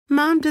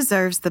Mom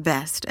deserves the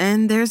best,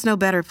 and there's no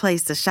better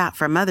place to shop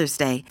for Mother's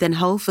Day than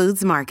Whole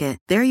Foods Market.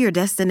 They're your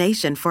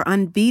destination for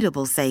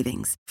unbeatable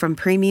savings, from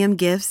premium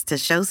gifts to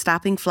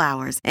show-stopping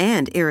flowers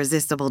and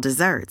irresistible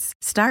desserts.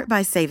 Start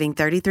by saving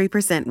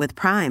 33% with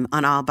Prime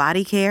on all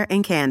body care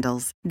and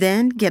candles.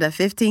 Then get a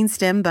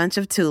 15-stem bunch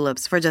of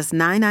tulips for just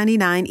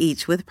 $9.99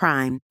 each with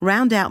Prime.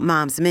 Round out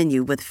Mom's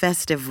menu with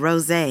festive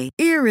rosé,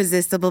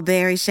 irresistible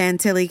berry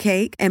chantilly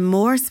cake, and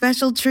more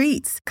special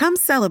treats. Come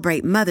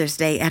celebrate Mother's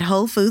Day at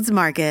Whole Foods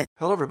Market.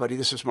 Hello, everybody.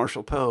 This is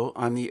Marshall Poe.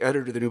 I'm the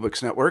editor of the New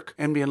Books Network.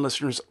 NBN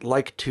listeners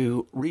like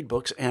to read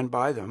books and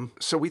buy them.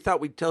 So we thought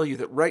we'd tell you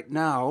that right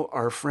now,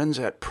 our friends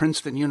at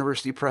Princeton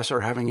University Press are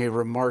having a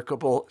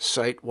remarkable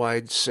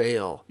site-wide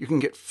sale. You can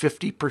get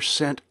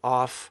 50%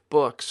 off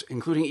books,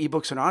 including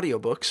ebooks and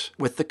audiobooks,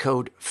 with the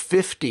code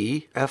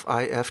 50,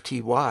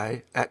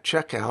 F-I-F-T-Y, at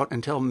checkout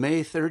until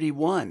May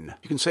 31.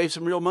 You can save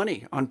some real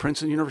money on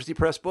Princeton University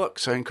Press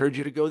books. I encourage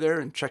you to go there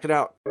and check it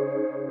out.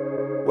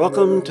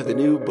 Welcome to the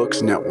New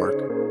Books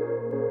Network.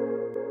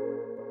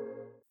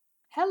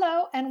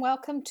 Hello and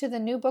welcome to the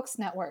New Books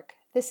Network.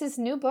 This is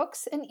New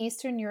Books in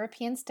Eastern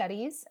European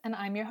Studies, and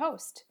I'm your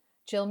host,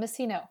 Jill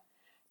Messino.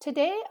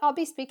 Today I'll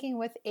be speaking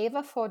with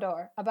Eva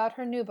Fodor about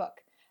her new book,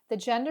 The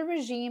Gender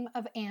Regime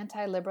of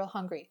Anti-Liberal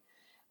Hungary,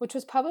 which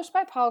was published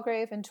by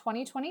Palgrave in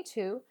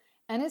 2022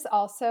 and is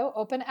also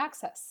open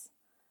access.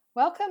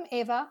 Welcome,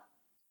 Eva.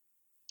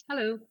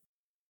 Hello.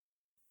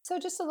 So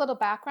just a little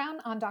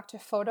background on Dr.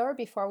 Fodor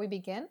before we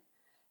begin.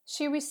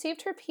 She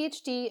received her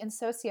PhD in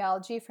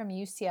sociology from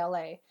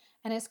UCLA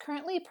and is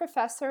currently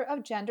professor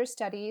of gender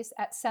studies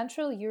at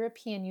Central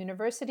European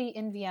University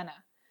in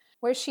Vienna,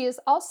 where she is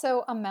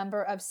also a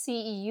member of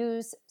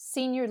CEU's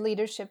senior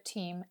leadership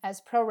team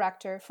as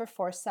prorector for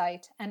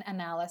foresight and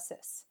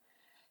analysis.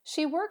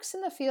 She works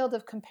in the field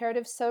of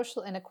comparative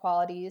social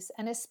inequalities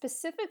and is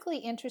specifically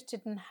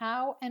interested in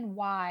how and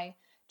why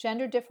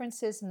gender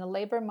differences in the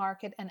labor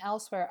market and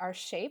elsewhere are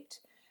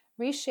shaped,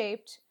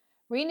 reshaped,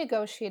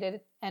 renegotiated,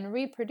 and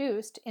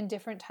reproduced in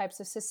different types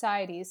of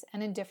societies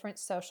and in different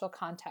social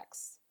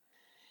contexts.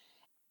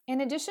 In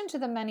addition to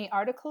the many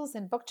articles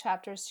and book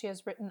chapters she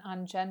has written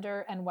on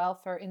gender and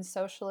welfare in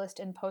socialist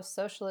and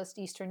post-socialist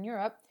Eastern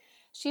Europe,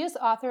 she is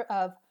author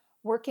of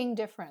Working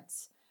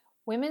Difference: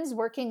 Women's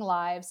Working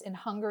Lives in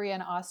Hungary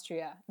and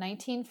Austria,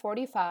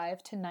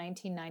 1945 to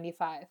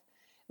 1995,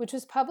 which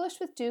was published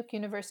with Duke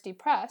University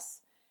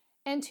Press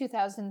in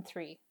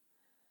 2003.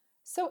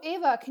 So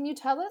Eva, can you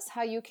tell us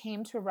how you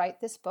came to write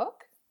this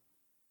book?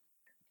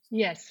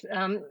 Yes,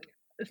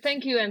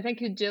 thank you, and thank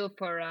you, Jill,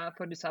 for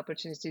this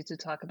opportunity to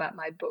talk about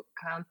my book.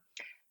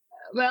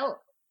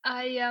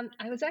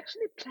 I was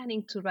actually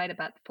planning to write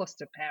about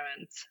foster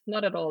parents,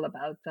 not at all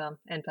about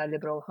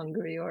anti-liberal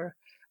Hungary or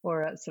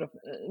sort of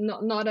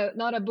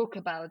not a book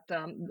about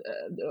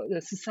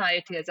the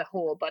society as a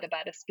whole, but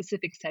about a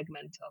specific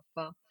segment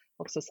of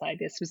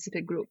society, a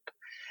specific group.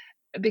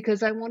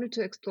 Because I wanted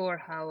to explore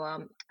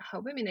how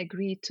women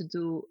agree to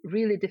do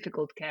really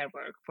difficult care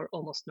work for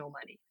almost no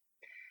money.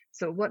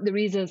 So what the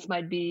reasons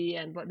might be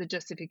and what the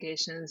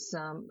justifications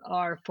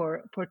are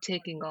for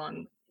taking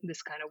on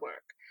this kind of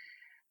work.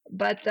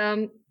 But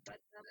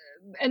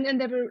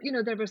and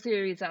there were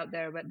theories out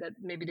there that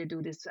maybe they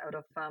do this out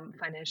of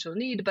financial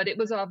need, but it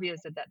was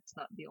obvious that that's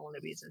not the only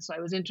reason. So I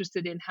was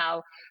interested in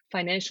how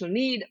financial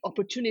need,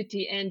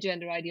 opportunity, and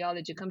gender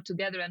ideology come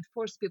together and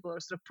force people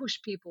or sort of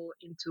push people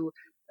into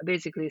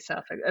basically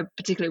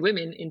particularly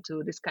women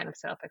into this kind of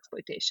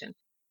self-exploitation.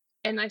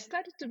 And I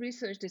started to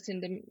research this in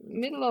the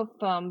middle of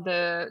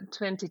the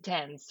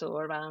 2010s, so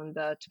around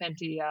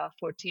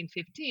 2014,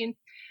 15.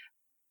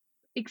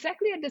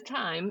 Exactly at the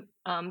time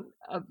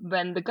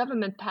when the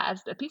government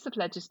passed a piece of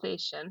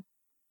legislation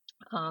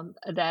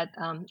that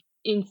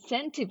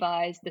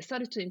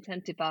started to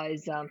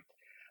incentivize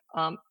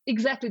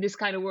exactly this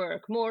kind of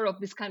work, more of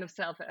this kind of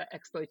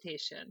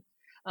self-exploitation.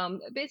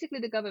 Basically,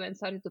 the government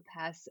started to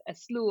pass a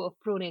slew of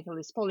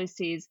pro-natalist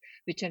policies,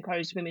 which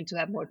encouraged women to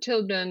have more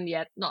children,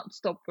 yet not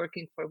stop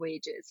working for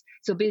wages.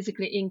 So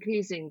basically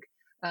increasing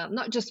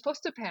not just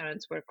foster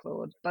parents'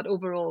 workload, but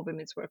overall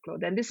women's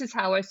workload. And this is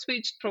how I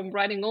switched from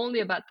writing only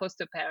about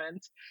foster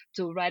parents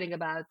to writing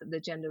about the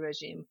gender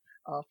regime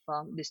of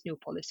this new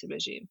policy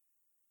regime.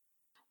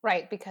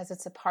 Right, because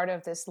it's a part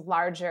of this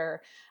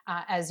larger,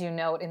 as you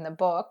note in the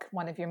book,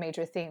 one of your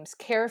major themes,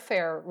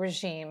 care-fare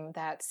regime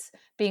that's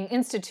being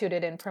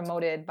instituted and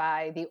promoted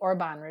by the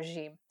Orban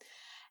regime.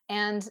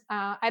 And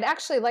I'd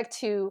actually like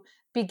to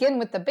begin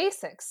with the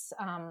basics.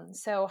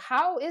 So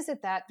how is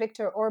it that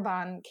Viktor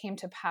Orban came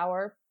to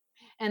power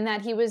and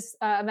that he was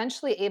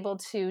eventually able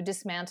to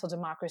dismantle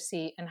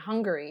democracy in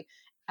Hungary,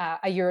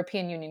 a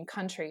European Union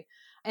country?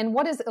 And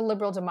what is a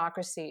liberal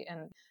democracy?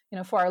 And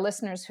for our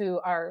listeners who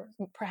are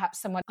perhaps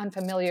somewhat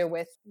unfamiliar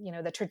with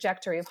the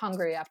trajectory of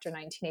Hungary after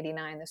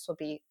 1989, this will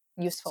be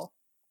useful.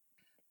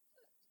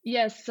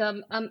 Yes,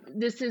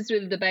 this is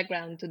really the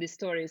background to this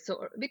story.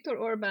 So Viktor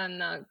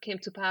Orban came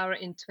to power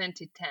in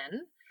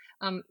 2010.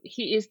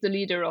 He is the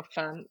leader of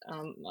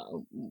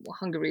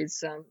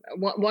Hungary's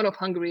one of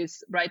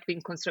Hungary's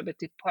right-wing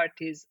conservative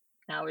parties,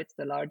 Now it's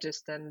the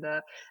largest, and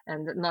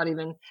not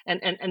even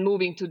and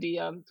moving to the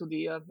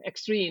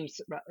extremes,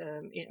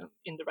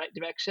 in the right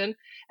direction.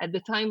 At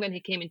the time when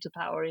he came into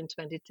power in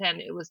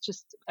 2010, it was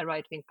just a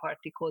right-wing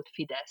party called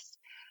Fidesz,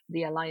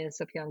 the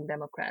Alliance of Young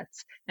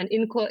Democrats,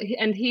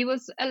 and he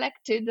was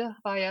elected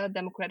via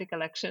democratic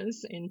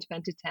elections in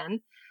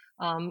 2010.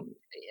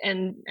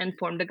 And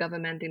formed a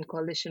government in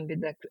coalition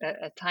with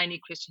a tiny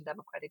Christian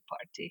Democratic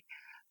Party.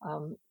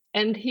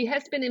 And he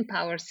has been in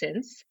power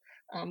since,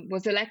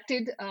 was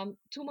elected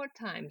 2 more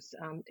times,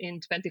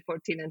 in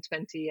 2014 and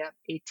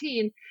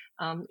 2018,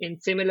 in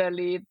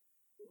similarly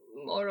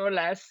more or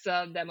less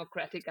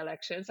democratic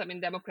elections. I mean,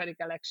 democratic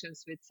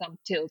elections with some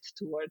tilt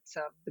towards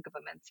the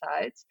government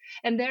sides.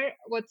 And there,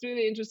 what's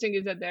really interesting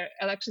is that their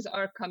elections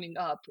are coming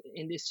up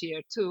in this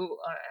year too.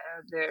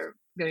 They're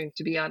going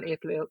to be on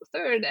April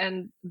 3rd,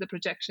 and the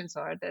projections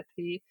are that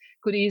he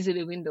could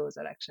easily win those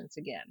elections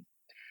again.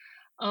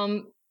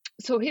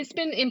 So he's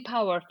been in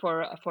power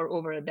for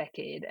over a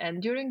decade,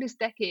 and during this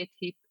decade,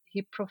 he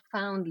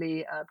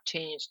profoundly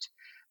changed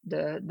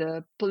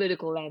the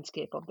political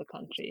landscape of the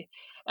country.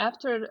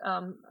 After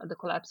the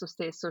collapse of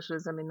state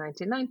socialism in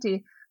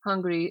 1990,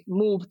 Hungary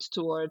moved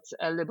towards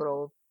a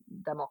liberal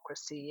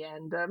democracy,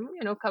 and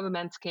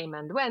governments came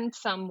and went,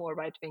 some more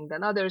right-wing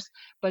than others,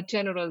 but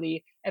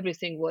generally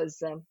everything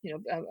was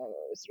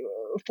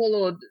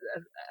followed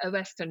a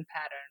Western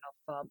pattern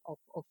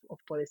of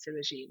policy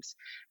regimes.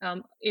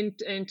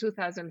 In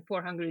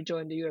 2004, Hungary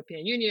joined the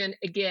European Union,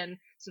 again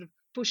sort of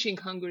pushing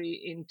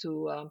Hungary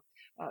into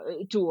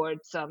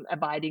towards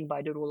abiding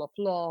by the rule of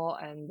law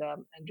and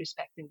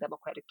respecting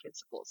democratic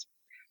principles.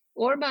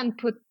 Orban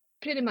put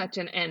pretty much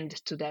an end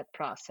to that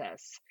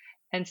process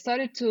and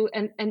started to,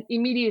 and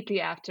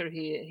immediately after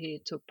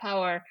he took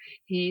power,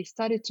 he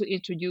started to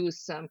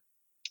introduce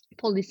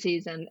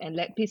policies and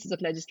pieces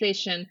of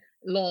legislation,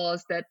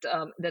 laws that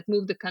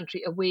move the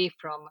country away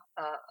from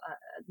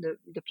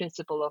the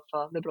principle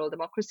of liberal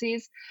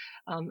democracies,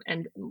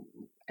 and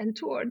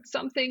towards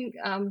something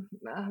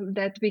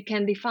that we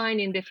can define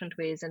in different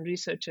ways, and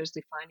researchers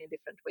define in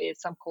different ways.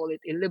 Some call it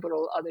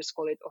illiberal, others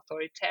call it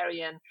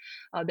authoritarian.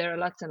 There are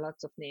lots and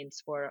lots of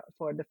names for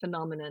the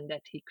phenomenon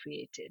that he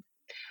created.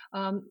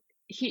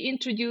 He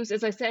introduced,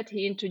 as I said,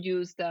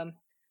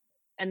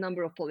 a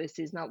number of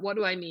policies. Now, what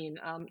do I mean?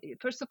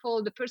 First of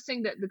all, the first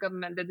thing that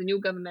the new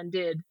government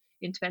did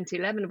in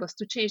 2011 was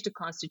to change the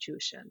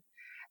constitution.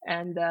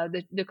 And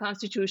the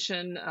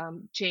constitution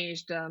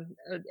changed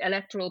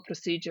electoral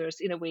procedures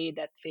in a way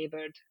that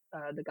favored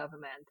the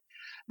government.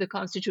 The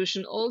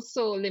constitution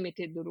also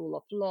limited the rule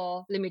of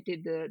law,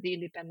 limited the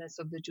independence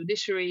of the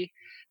judiciary.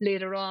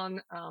 Later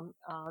on,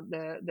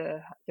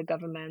 the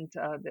government,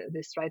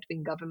 this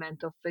right-wing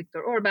government of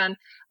Viktor Orban,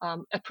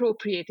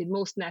 appropriated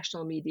most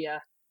national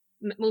media,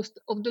 most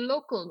of the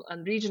local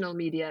and regional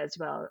media as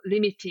well,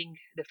 limiting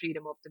the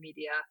freedom of the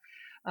media.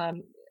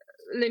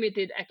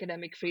 Limited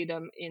academic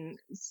freedom in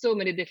so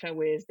many different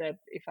ways that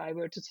if I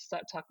were to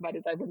start talk about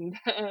it,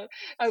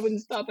 I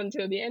wouldn't stop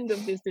until the end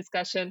of this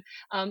discussion.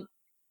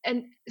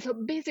 And so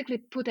basically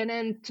put an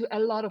end to a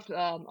lot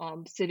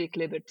of civic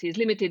liberties,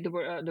 limited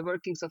the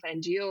workings of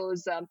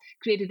NGOs,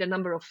 created a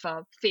number of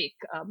fake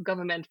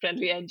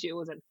government-friendly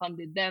NGOs and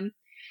funded them,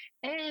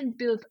 and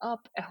built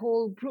up a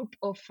whole group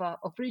of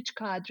rich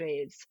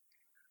cadres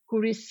who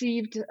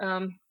received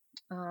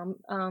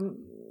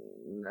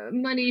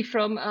money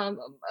from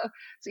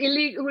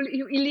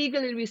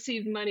illegally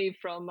received money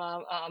from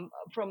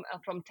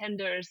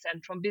tenders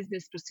and from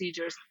business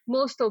procedures,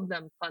 most of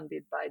them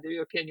funded by the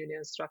European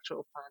Union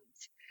structural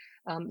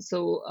funds,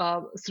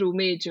 through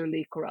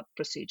majorly corrupt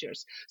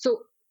procedures.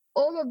 So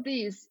all of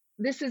this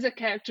is a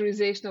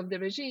characterization of the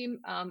regime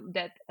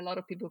that a lot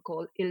of people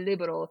call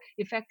illiberal.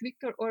 In fact,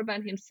 Viktor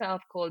Orban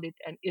himself called it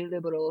an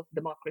illiberal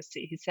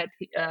democracy. He said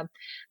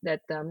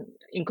that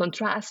in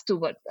contrast to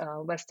what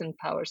Western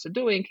powers are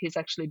doing, he's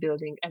actually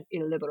building an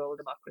illiberal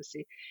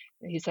democracy.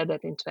 He said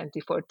that in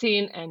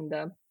 2014, and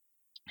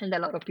a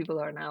lot of people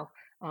are now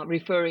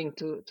referring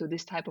to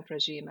this type of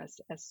regime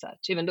as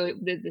such, even though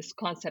this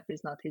concept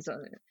is not his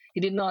own. He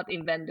did not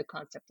invent the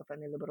concept of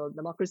an illiberal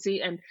democracy,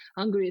 and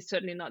Hungary is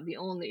certainly not the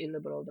only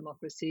illiberal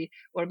democracy.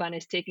 Orban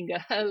is taking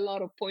a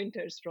lot of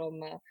pointers from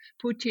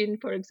Putin,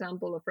 for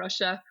example, of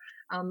Russia,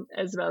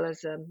 as well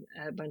as a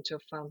bunch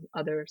of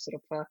other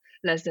sort of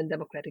less than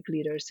democratic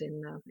leaders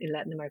in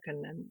Latin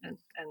American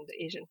and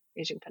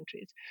Asian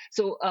countries.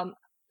 So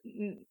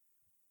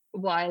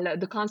while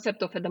the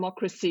concept of a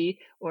democracy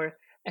or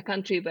a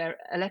country where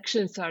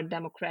elections are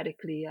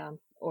democratically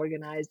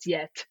organized,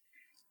 yet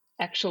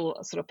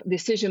actual sort of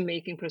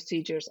decision-making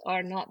procedures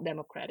are not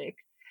democratic,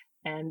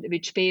 and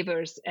which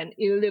favors an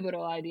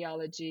illiberal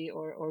ideology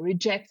or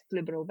rejects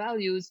liberal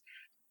values,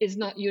 is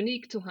not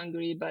unique to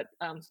Hungary, but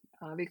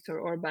Viktor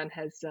Orban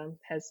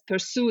has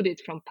pursued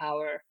it from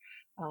power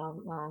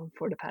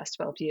for the past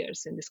 12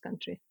 years in this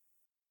country.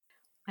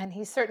 And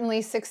he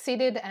certainly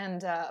succeeded.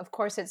 And of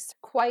course, it's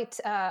quite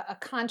a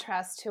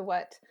contrast to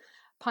what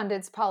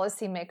pundits,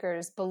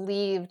 policymakers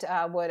believed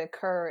would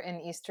occur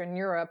in Eastern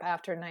Europe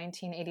after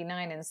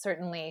 1989. And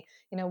certainly,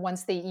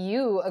 once the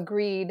EU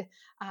agreed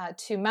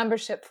to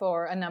membership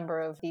for a number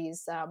of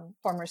these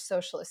former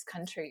socialist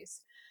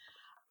countries.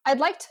 I'd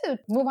like to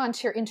move on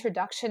to your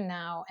introduction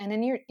now. And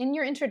in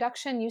your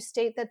introduction, you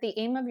state that the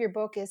aim of your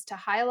book is to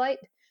highlight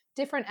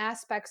different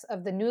aspects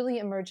of the newly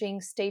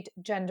emerging state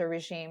gender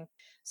regime.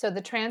 So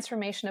the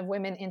transformation of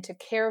women into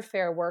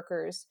care-fare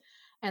workers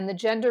and the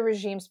gender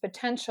regime's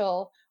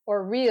potential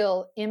or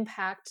real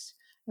impact,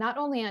 not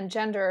only on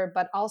gender,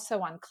 but also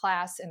on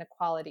class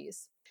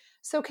inequalities.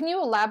 So can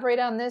you elaborate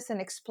on this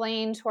and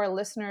explain to our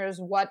listeners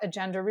what a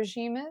gender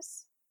regime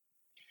is?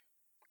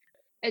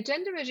 A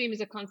gender regime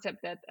is a concept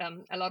that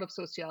a lot of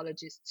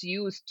sociologists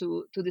use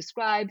to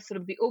describe sort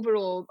of the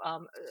overall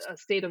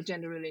state of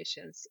gender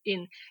relations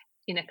in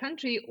a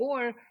country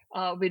or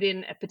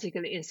within a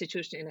particular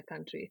institution in a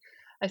country.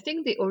 I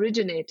think the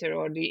originator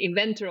or the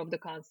inventor of the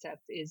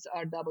concept is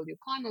R.W.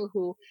 Connell,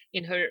 who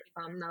in her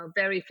now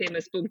very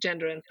famous book,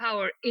 Gender and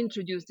Power,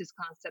 introduced this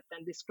concept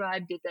and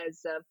described it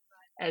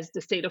as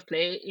the state of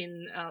play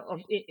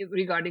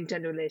regarding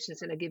gender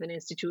relations in a given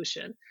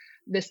institution.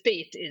 The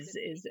state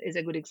is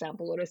a good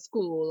example, or a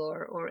school,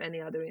 or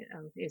any other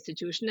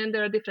institution, and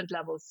there are different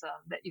levels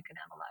that you can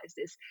analyze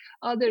this.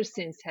 Others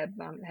since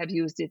have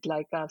used it,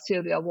 like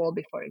Sylvia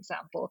Walby, for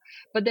example.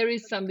 But there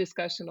is some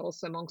discussion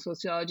also among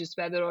sociologists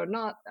whether or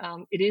not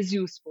it is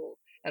useful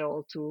at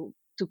all to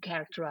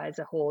characterize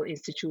a whole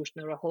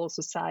institution or a whole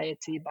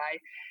society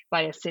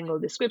by a single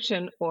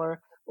description, or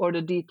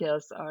the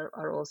details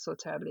are also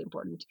terribly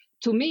important.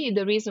 To me,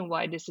 the reason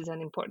why this is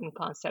an important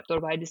concept or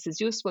why this is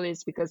useful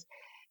is because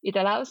it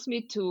allows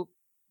me to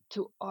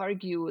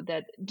argue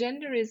that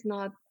gender is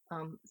not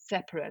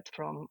separate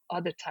from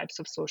other types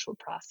of social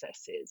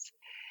processes.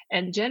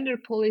 And gender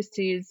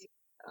policies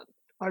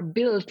are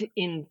built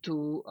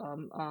into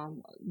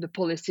the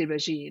policy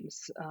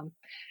regimes.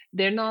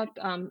 They're not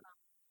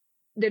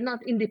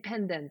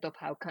independent of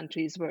how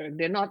countries work.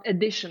 They're not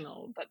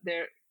additional, but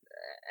they're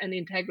an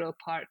integral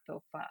part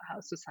of how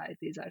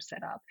societies are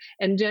set up.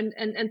 And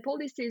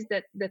policies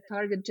that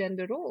target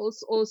gender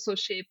roles also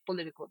shape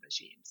political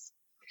regimes.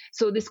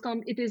 So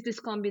it is this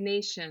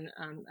combination,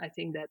 I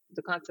think, that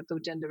the concept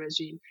of gender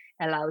regime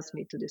allows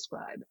me to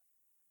describe.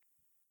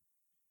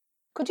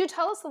 Could you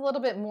tell us a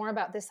little bit more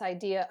about this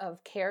idea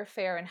of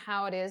care-fare and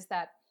how it is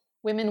that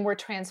women were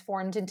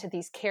transformed into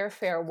these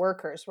care-fare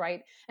workers,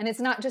 right? And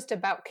it's not just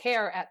about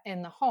care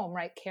in the home,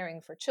 right?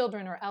 Caring for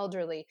children or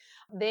elderly.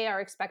 They are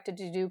expected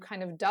to do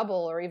kind of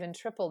double or even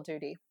triple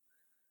duty.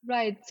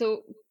 Right.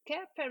 So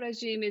care-fare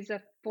regime is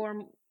a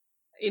form.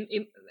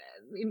 In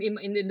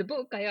the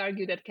book, I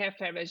argue that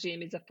care-fare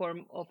regime is a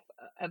form of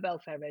a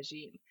welfare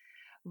regime,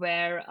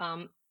 where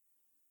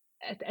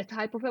a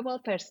type of a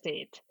welfare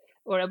state,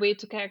 or a way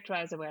to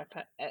characterize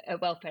a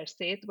welfare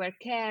state, where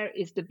care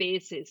is the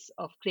basis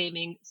of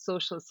claiming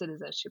social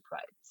citizenship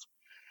rights.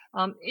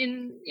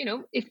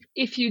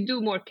 If you do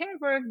more care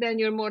work, then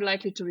you're more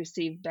likely to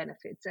receive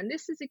benefits, and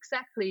this is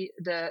exactly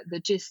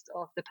the gist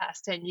of the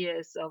past 10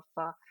 years of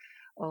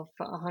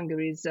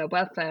Hungary's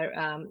welfare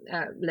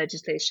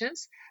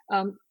legislations.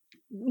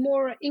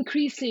 More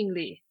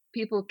increasingly,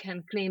 people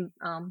can claim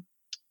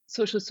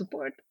social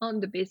support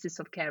on the basis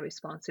of care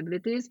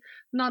responsibilities.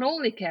 Not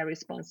only care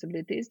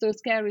responsibilities,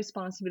 those care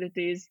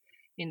responsibilities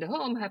in the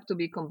home have to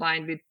be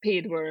combined with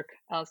paid work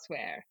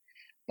elsewhere.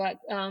 But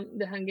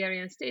the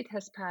Hungarian state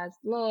has passed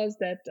laws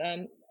that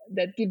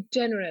give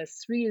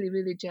generous, really,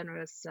 really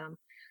generous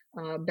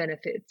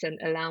benefits and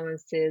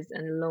allowances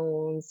and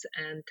loans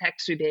and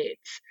tax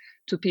rebates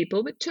to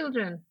people with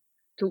children,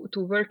 to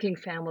working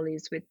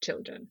families with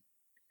children.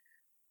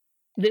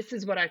 This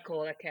is what I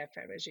call a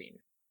care-fare regime.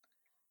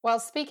 Well,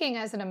 speaking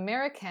as an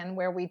American,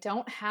 where we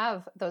don't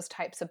have those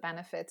types of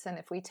benefits, and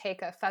if we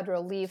take a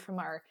federal leave from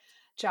our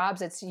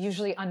jobs, it's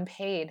usually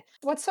unpaid.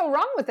 What's so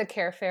wrong with the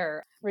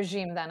care-fare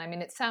regime then? I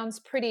mean, it sounds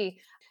pretty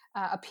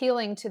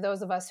appealing to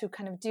those of us who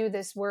kind of do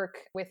this work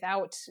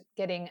without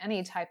getting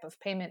any type of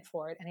payment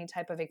for it, any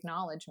type of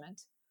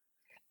acknowledgement.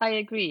 I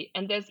agree.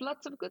 And there's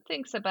lots of good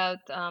things about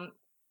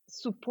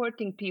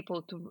supporting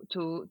people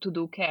to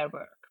do care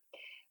work.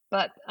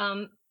 But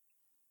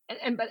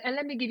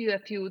let me give you a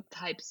few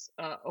types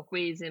of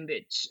ways in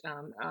which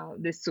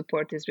this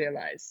support is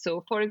realized.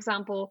 So, for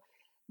example,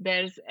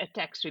 there's a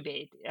tax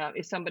rebate.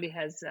 If somebody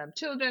has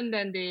children,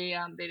 then they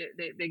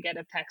get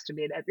a tax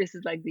rebate. This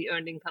is like the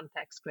earned income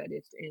tax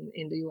credit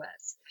in the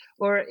U.S.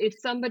 Or if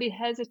somebody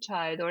has a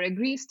child or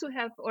agrees to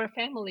have, or a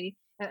family,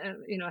 a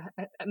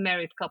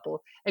married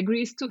couple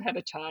agrees to have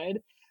a child,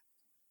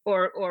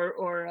 or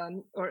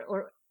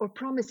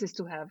promises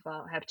to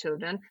have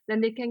children,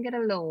 then they can get a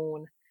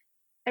loan.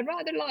 A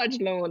rather large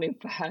loan, in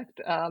fact,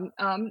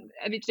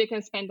 which they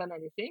can spend on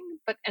anything.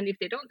 And if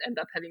they don't end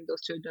up having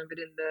those children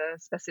within the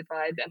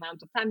specified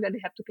amount of time, then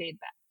they have to pay it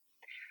back.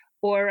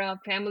 Or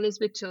families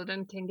with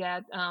children can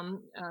get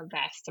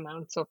vast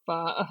amounts of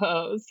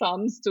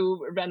sums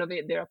to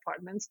renovate their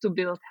apartments, to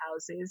build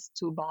houses,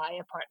 to buy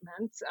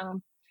apartments.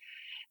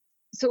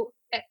 So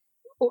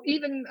or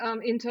even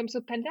in terms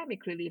of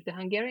pandemic relief, the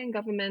Hungarian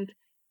government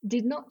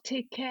did not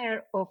take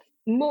care of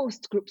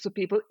most groups of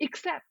people,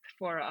 except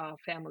for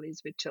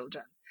families with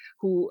children,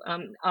 who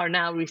are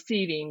now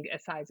receiving a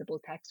sizable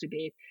tax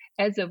rebate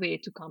as a way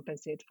to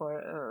compensate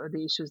for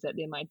the issues that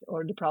they might,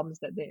 or the problems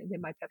that they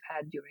might have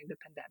had during the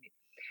pandemic.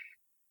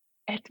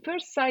 At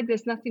first sight,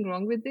 there's nothing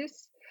wrong with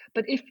this,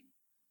 but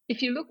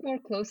if you look more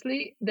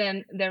closely,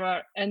 then there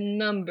are a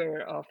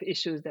number of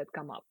issues that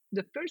come up.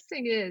 The first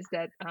thing is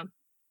that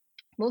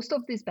most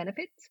of these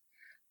benefits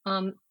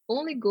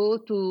only go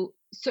to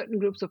certain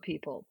groups of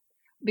people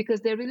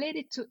because they're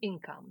related to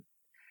income.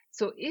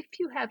 So if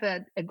you have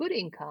a good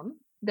income,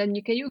 then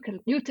you can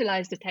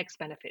utilize the tax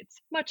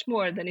benefits much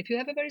more than if you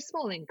have a very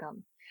small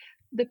income.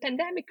 The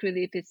pandemic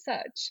relief is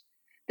such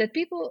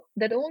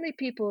that only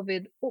people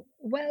with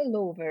well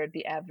over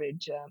the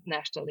average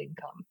national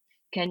income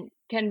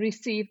can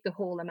receive the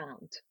whole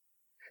amount.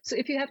 So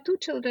if you have 2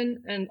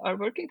 children and are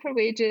working for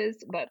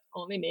wages but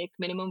only make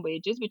minimum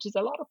wages, which is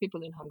a lot of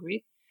people in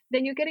Hungary,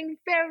 then you're getting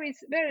very,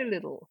 very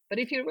little. But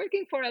if you're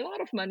working for a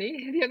lot of money,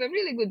 if you have a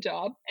really good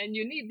job and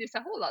you need this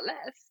a whole lot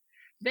less,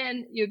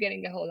 then you're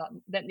getting a whole lot.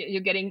 Then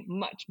you're getting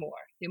much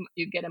more.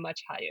 You get a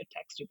much higher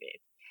tax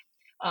rebate,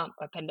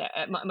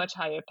 a much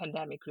higher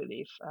pandemic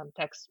relief a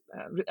tax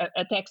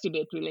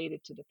rebate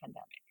related to the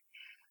pandemic.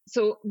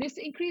 So this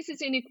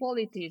increases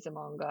inequalities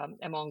among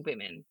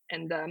women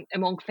and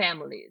among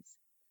families.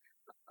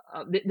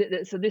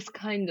 So this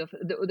kind of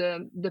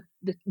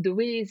the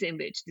ways in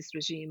which this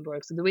regime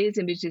works, the ways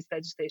in which this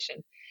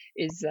legislation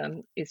is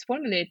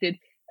formulated,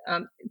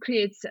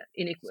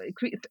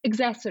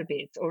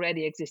 exacerbates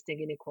already existing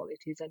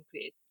inequalities and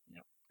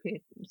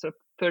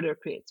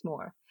creates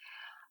more.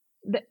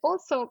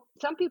 Also,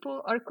 some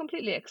people are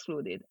completely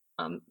excluded.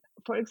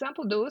 For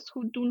example, those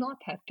who do not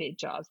have paid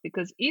jobs,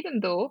 because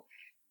even though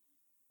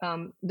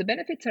the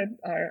benefits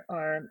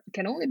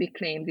can only be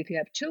claimed if you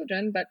have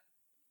children, but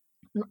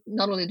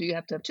not only do you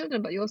have to have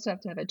children, but you also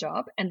have to have a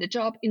job, and the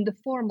job in the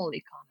formal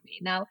economy.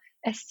 Now,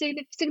 a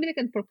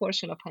significant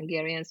proportion of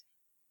Hungarians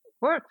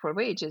work for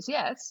wages,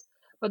 yes,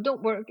 but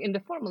don't work in the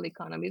formal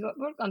economy, but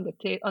work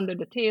under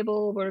the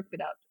table, work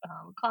without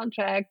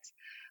contracts,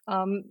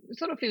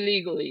 sort of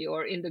illegally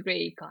or in the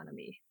gray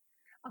economy.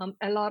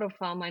 A lot of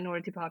the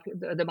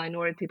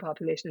minority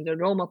population, the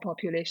Roma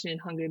population in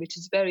Hungary, which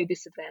is very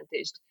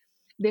disadvantaged,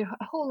 they're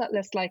a whole lot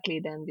less likely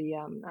than the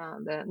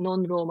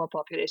non-Roma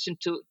population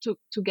to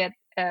get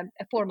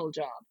a formal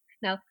job.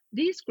 Now,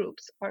 these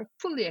groups are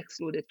fully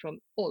excluded from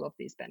all of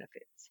these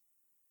benefits.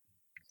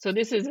 So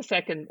this is the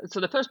second. So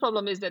the first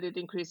problem is that it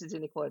increases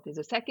inequalities.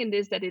 The second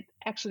is that it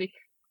actually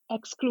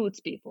excludes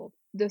people.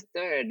 The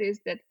third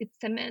is that it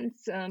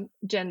cements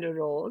gender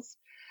roles,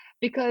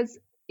 because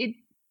it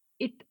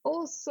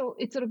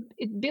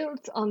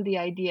builds on the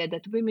idea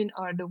that women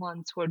are the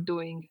ones who are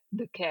doing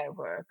the care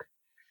work.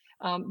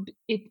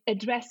 It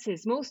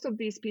addresses, most of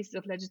these pieces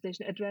of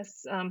legislation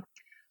address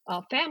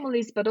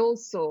families, but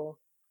also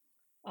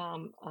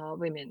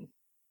women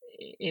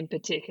in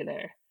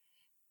particular,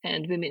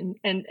 and women,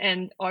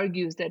 and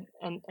argues that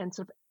and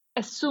sort of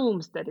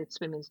assumes that it's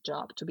women's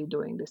job to be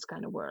doing this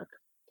kind of work.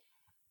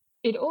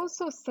 It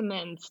also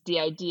cements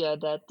the idea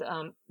that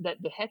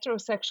the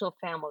heterosexual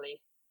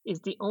family is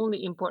the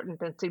only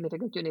important and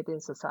significant unit in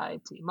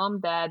society: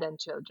 mom, dad, and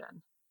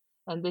children.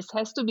 And this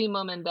has to be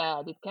mom and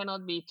dad. It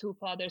cannot be 2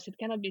 fathers. It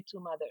cannot be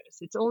 2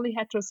 mothers. It's only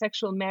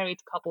heterosexual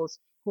married couples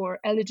who are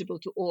eligible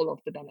to all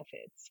of the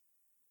benefits.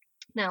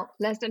 Now,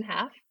 less than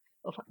half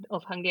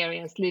of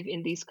Hungarians live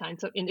in these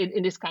kinds of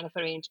in this kind of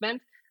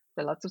arrangement.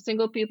 There are lots of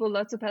single people,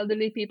 lots of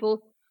elderly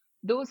people.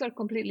 Those are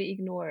completely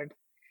ignored.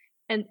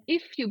 And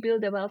if you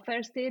build a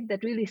welfare state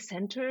that really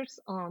centers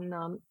on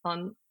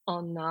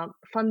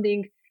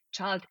funding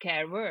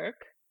childcare work,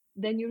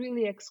 then you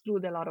really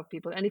exclude a lot of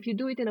people. And if you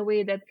do it in a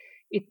way that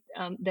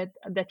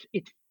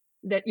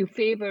you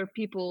favor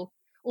people,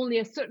 only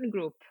a certain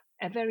group,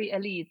 a very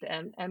elite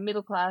and a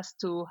middle class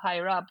to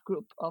higher up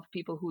group of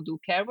people who do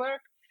care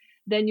work,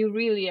 then you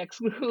really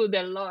exclude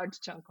a large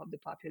chunk of the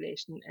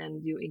population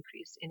and you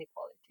increase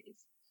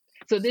inequalities.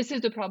 So this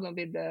is the problem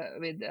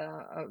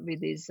with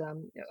these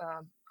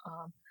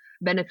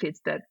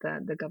benefits that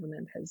the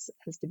government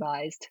has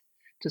devised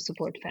to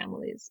support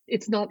families.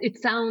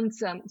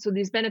 So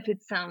these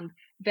benefits sound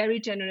very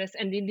generous,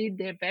 and indeed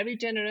they're very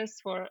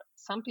generous for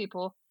some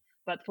people,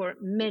 but for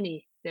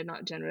many they're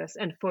not generous,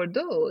 and for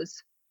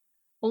those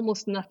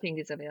almost nothing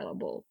is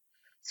available.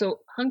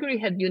 So Hungary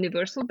had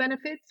universal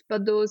benefits,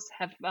 but those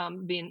have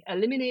been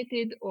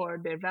eliminated, or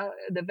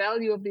the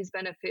value of these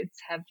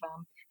benefits have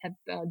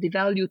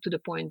devalued to the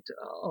point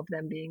of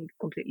them being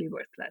completely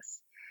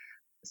worthless.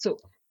 So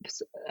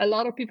a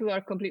lot of people are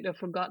completely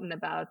forgotten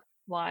about,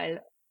 while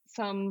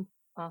some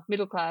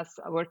middle-class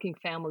working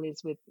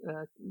families with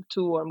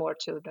 2 or more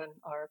children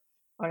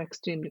are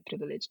extremely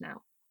privileged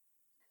now.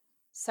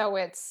 So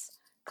it's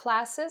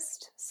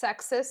classist,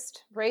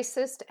 sexist,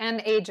 racist,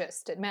 and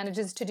ageist. It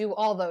manages to do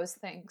all those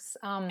things.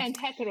 And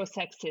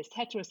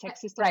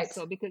heterosexist right.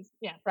 also, because,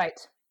 yeah. Right.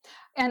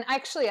 And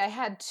actually, I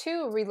had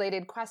two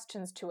related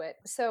questions to it.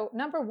 So,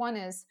 number one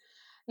is,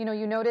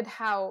 you noted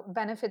how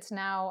benefits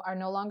now are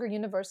no longer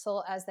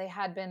universal as they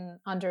had been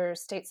under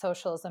state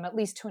socialism, at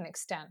least to an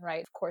extent,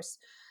 right? Of course.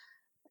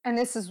 And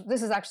this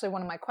is actually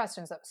one of my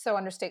questions. So,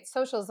 under state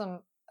socialism,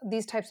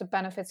 these types of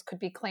benefits could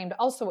be claimed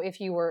also if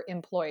you were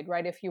employed,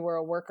 right? If you were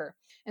a worker.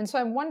 And so,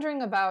 I'm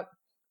wondering about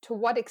to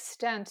what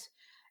extent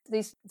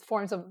these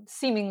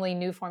seemingly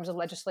new forms of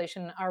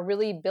legislation are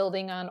really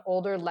building on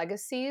older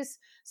legacies.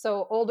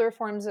 So older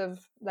forms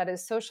of, that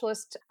is,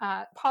 socialist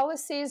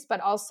policies,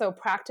 but also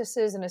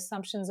practices and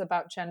assumptions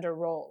about gender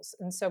roles.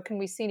 And so can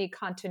we see any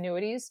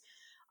continuities?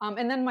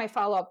 And then my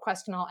follow-up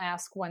question I'll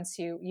ask once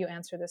you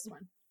answer this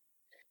one.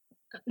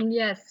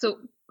 Yes, so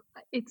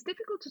it's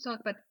difficult to talk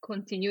about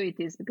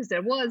continuities because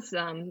there was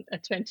a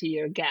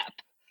 20-year gap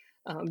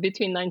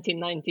between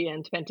 1990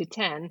 and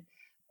 2010,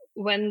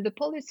 when the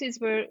policies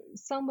were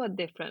somewhat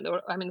different,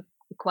 or I mean,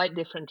 quite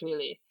different,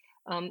 really.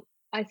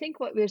 I think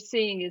what we're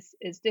seeing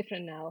is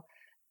different now.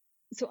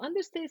 So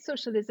under state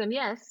socialism,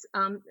 yes,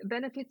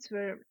 benefits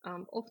were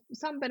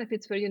some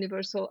benefits were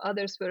universal,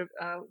 others were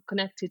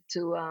connected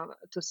to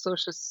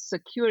social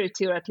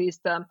security, or at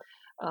least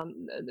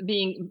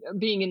being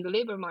in the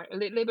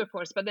labor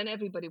force. But then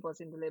everybody was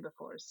in the labor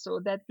force,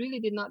 so that really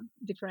did not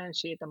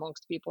differentiate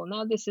amongst people.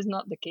 Now this is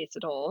not the case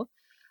at all.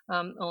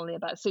 Only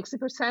about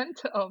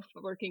 60% of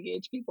working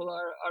age people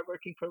are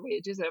working for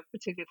wages,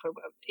 particularly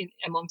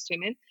amongst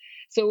women.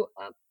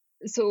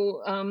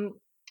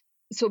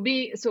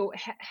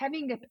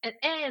 Having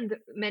and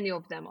many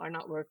of them are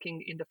not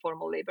working in the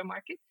formal labor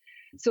market.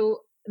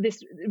 So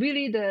this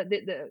really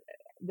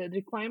the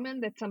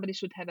requirement that somebody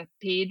should have a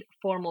paid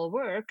formal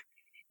work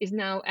is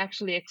now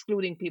actually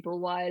excluding people,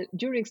 while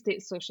during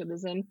state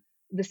socialism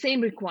the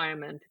same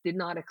requirement did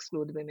not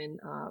exclude women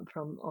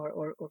from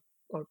or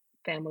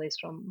families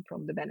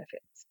from the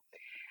benefits.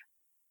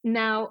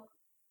 Now,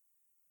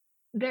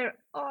 there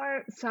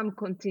are some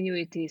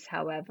continuities,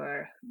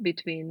 however,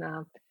 between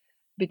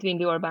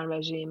the Orban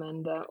regime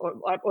and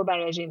Orban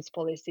regime's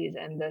policies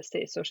and the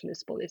state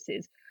socialist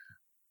policies.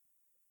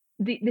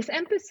 This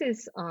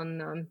emphasis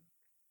on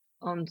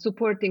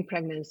supporting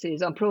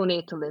pregnancies, on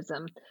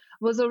pronatalism,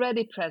 was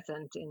already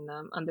present in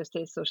under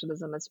state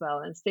socialism as well,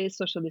 and state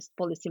socialist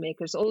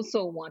policymakers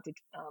also wanted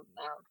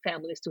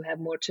families to have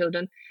more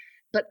children,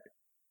 but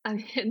I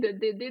mean,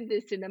 they did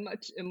this in a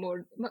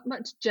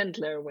much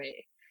gentler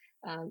way.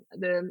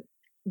 The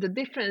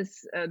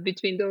difference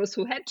between those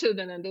who had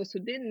children and those who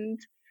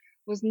didn't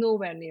was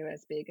nowhere near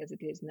as big as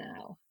it is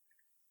now.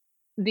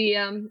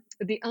 The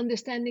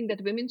understanding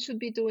that women should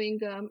be doing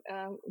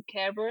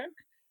care work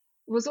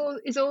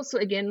is also,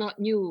 again, not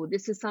new.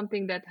 This is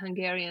something that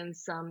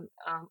Hungarians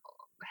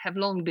have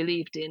long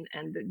believed in,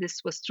 and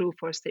this was true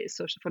for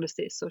the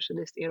state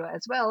socialist era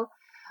as well.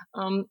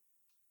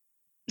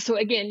 So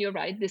again, you're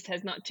right, this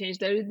has not changed.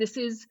 This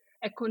is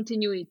a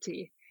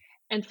continuity.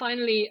 And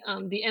finally,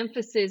 the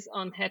emphasis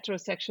on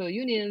heterosexual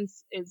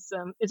unions is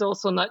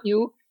also not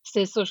new.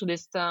 State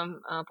socialist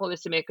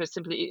policymakers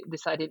simply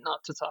decided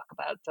not to talk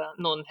about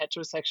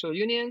non-heterosexual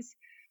unions,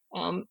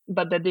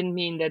 but that didn't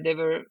mean that they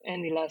were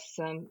any less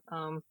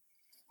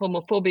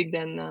homophobic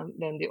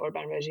than the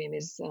Orban regime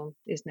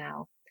is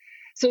now.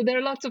 So there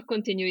are lots of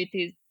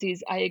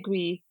continuities, I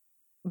agree,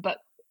 but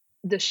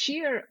the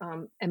sheer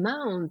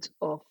amount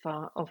of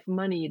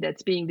money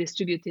that's being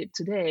distributed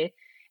today,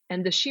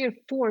 and the sheer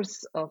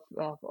force of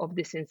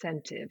this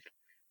incentive,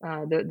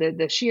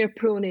 the sheer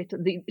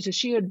pronatal, the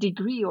sheer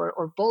degree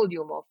or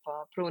volume of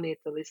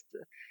pronatalist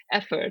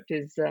effort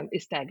is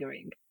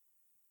staggering.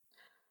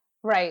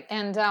 Right,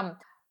 and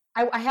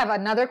I have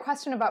another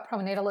question about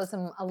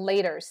pronatalism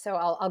later, so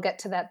I'll get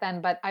to that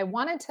then. But I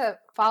wanted to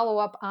follow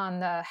up on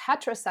the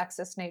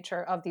heterosexist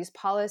nature of these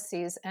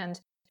policies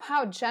and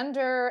how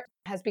gender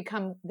has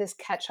become this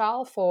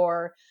catch-all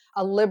for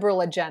a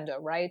liberal agenda,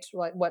 right?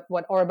 What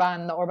the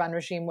Orban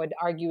regime would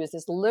argue is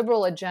this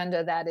liberal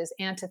agenda that is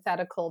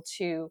antithetical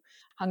to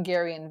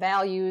Hungarian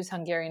values,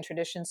 Hungarian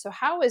traditions. So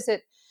how is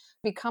it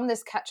become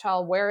this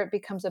catch-all where it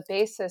becomes a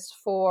basis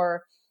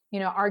for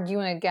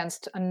arguing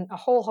against a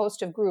whole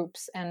host of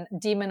groups and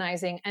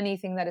demonizing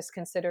anything that is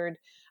considered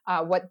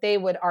what they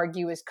would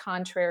argue is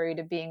contrary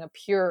to being a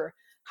pure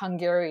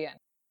Hungarian?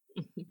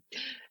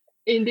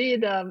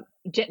 Indeed,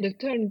 the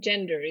term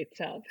gender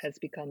itself has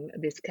become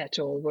this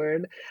catch-all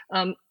word.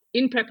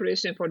 In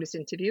preparation for this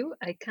interview,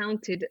 I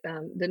counted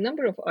the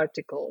number of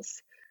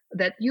articles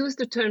that use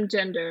the term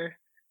gender,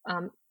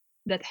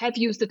 that have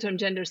used the term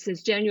gender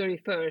since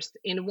January 1st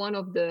in one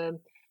of the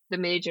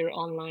major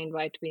online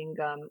right-wing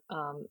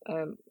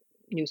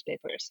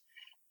newspapers.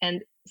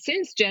 And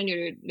since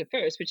January the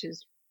 1st, which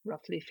is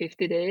roughly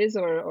 50 days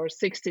or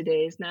 60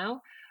 days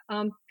now,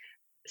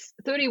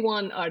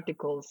 31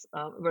 articles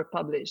were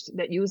published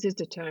that uses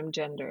the term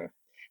gender.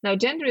 Now,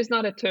 gender is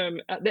not a term,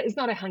 it's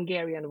not a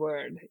Hungarian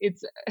word.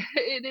 It's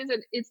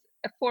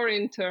a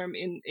foreign term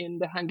in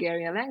the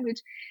Hungarian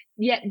language,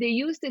 yet they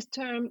use this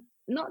term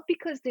not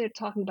because they're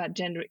talking about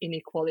gender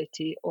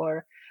inequality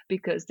or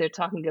because they're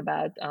talking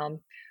about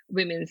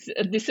women's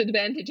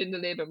disadvantage in the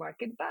labor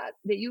market, but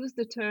they use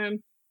the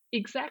term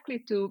exactly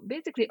to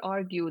basically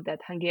argue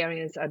that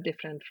Hungarians are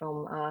different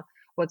from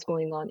what's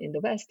going on in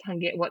the West.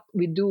 What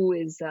we do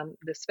is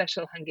the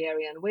special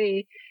Hungarian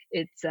way.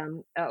 It's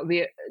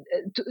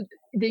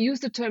they use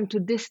the term to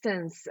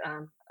distance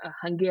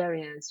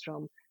Hungarians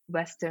from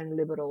Western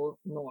liberal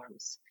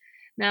norms.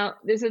 Now,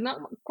 this is not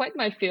quite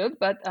my field,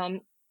 but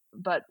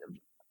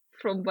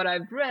from what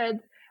I've read,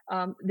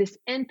 this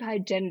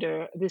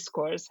anti-gender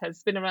discourse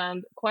has been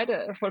around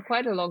for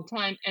quite a long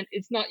time, and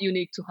it's not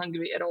unique to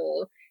Hungary at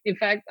all. In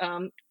fact,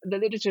 the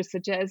literature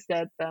suggests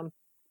that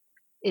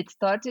it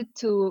started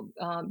to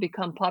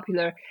become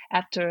popular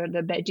after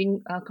the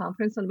Beijing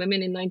Conference on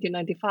Women in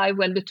 1995,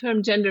 when the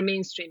term gender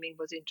mainstreaming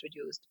was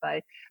introduced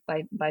by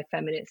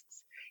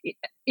feminists,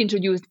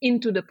 introduced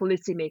into the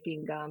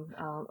policymaking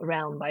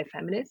realm by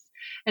feminists.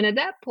 And at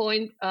that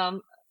point,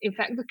 in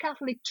fact, the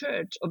Catholic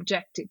Church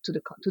objected to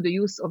the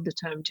use of the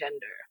term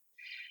gender,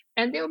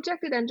 and they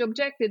objected, and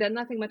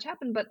nothing much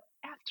happened. But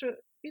after,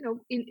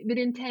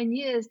 within 10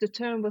 years, the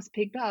term was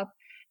picked up,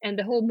 and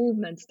the whole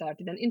movement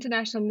started, an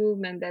international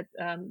movement that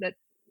had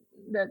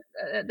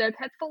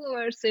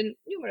followers in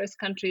numerous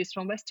countries,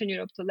 from Western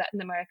Europe to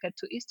Latin America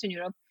to Eastern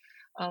Europe,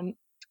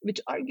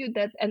 which argued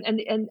that, and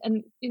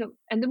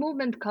the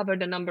movement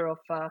covered a number of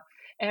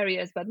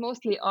areas, but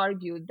mostly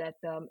argued that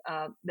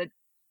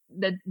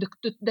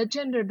that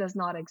gender does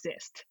not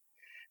exist,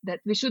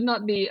 that we should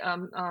not be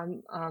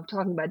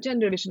talking about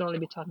gender, we should only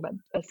be talking about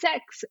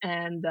sex,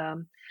 and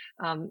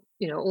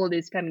all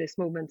these feminist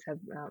movements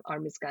are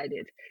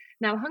misguided.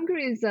 Now,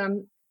 Hungary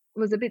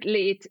was a bit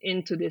late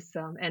into this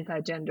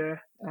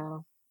anti-gender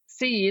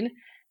scene,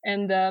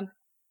 and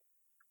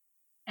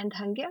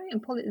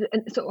Hungarian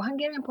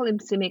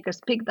policymakers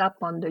picked up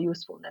on the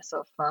usefulness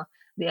of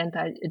the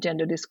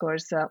anti-gender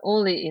discourse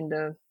only in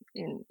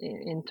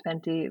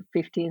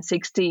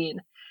 2015-16,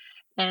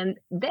 and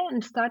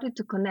then started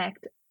to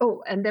connect.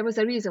 Oh, and there was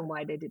a reason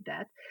why they did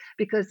that,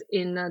 because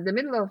in the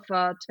middle of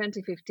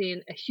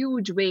 2015, a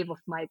huge wave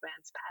of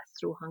migrants passed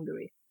through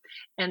Hungary,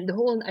 and the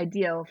whole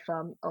idea of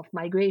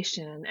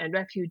migration and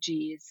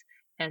refugees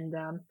and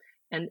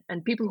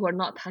people who are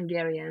not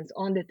Hungarians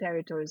on the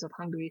territories of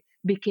Hungary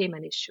became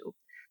an issue.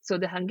 So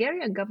the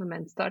Hungarian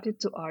government started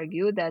to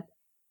argue that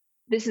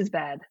this is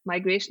bad.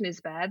 Migration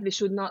is bad. We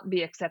should not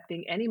be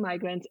accepting any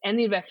migrants,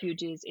 any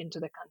refugees into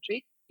the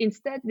country.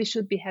 Instead, we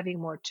should be having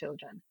more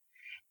children.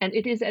 And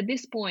it is at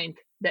this point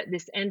that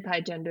this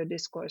anti-gender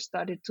discourse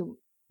started to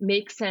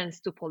make sense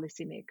to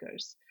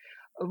policymakers.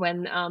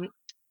 When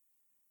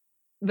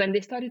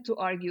they started to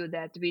argue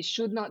that we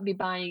should not be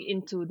buying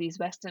into these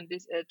Western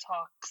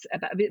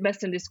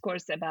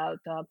discourse about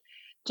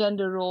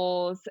gender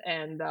roles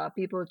and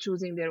people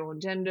choosing their own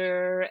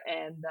gender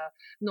and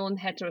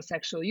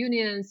non-heterosexual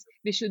unions,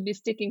 we should be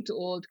sticking to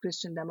old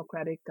Christian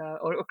democratic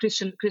or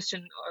Christian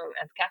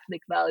and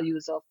Catholic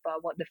values of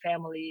what the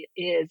family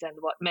is and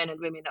what men and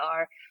women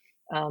are,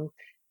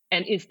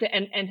 and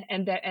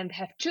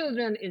have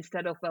children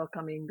instead of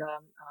welcoming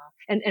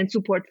and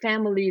support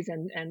families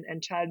and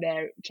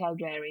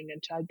child-rearing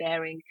and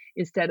childbearing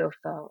instead of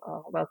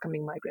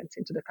welcoming migrants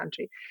into the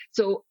country.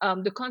 So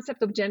the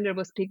concept of gender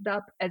was picked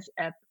up as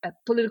a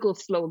political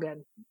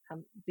slogan.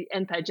 The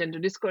anti-gender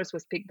discourse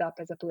was picked up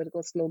as a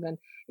political slogan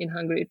in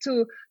Hungary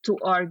too, to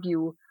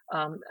argue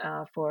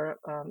for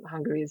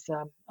Hungary's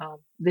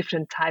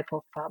different type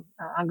of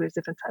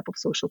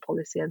social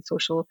policy and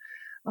social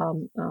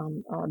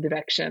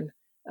direction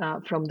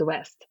from the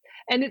West.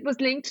 And it was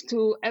linked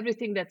to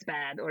everything that's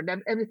bad, or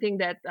everything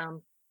that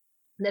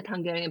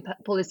Hungarian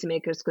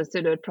policymakers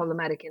considered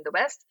problematic in the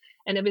West,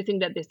 and everything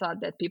that they thought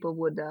that people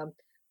would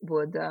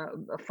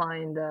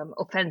find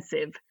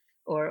offensive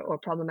or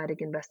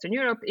problematic in Western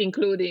Europe,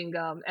 including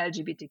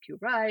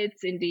LGBTQ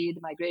rights, indeed,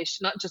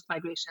 migration, not just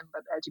migration,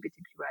 but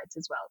LGBTQ rights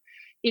as well.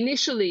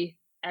 Initially,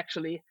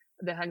 actually,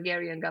 the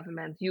Hungarian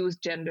government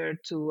used gender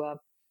to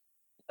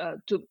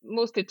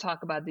mostly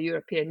talk about the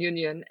European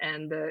Union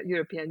and the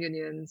European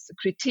Union's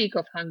critique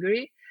of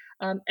Hungary,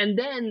 and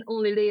then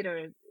only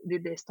later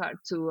did they start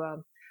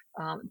to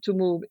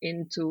move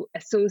into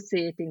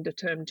associating the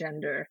term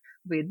gender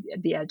with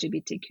the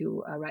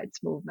LGBTQ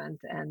rights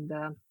movement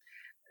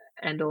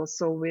and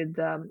also with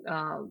the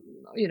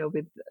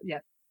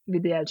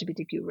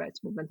LGBTQ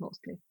rights movement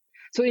mostly.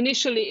 So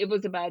initially it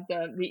was about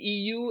the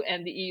EU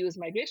and the EU's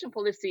migration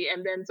policy,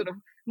 and then sort of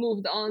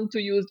moved on to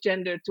use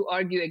gender to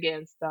argue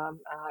against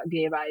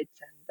gay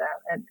rights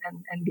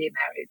and gay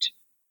marriage.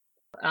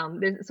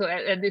 So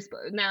at this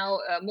now,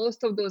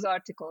 most of those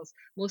articles,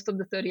 most of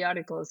the 30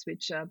 articles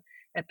which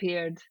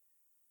appeared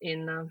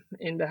in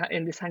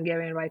this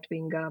Hungarian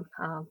right-wing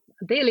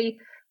daily,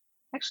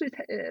 actually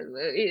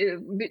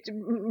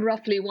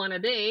roughly one a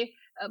day,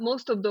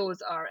 most of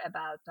those are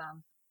about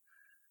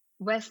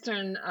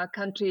Western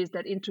countries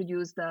that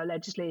introduced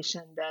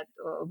legislation that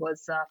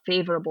was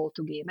favorable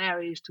to gay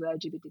marriage, to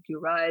LGBTQ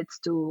rights,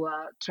 to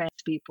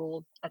trans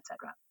people,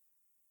 etc.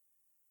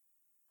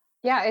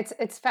 Yeah,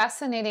 it's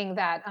fascinating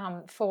that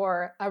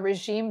for a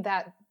regime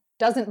that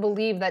doesn't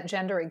believe that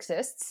gender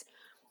exists,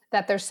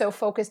 that they're so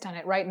focused on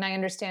it, right? And I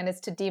understand it's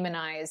to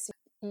demonize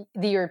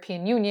the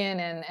European Union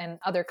and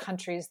other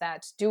countries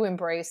that do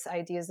embrace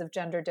ideas of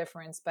gender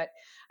difference. But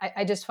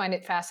I just find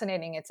it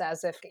fascinating. It's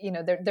as if,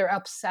 they're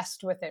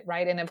obsessed with it,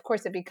 right? And of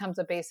course, it becomes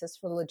a basis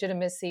for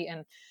legitimacy.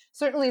 And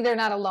certainly they're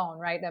not alone,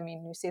 right? I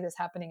mean, you see this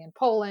happening in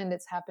Poland,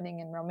 it's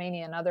happening in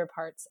Romania and other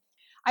parts.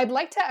 I'd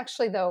like to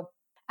actually, though,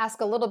 ask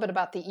a little bit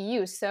about the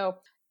EU. So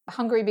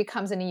Hungary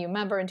becomes an EU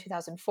member in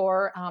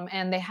 2004,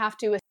 and they have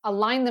to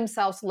align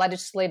themselves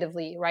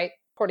legislatively, right?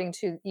 According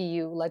to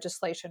EU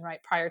legislation,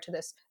 right, prior to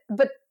this.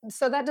 But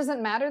so that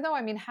doesn't matter, though?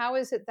 I mean, how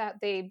is it that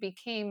they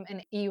became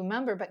an EU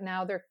member, but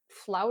now they're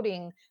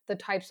flouting the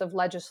types of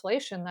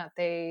legislation that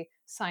they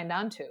signed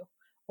onto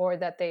or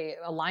that they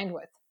aligned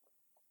with?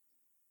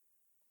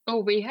 Oh,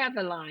 we have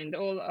aligned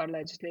all our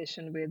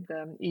legislation with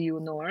EU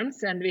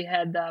norms, and we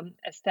had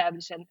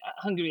established, and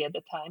Hungary at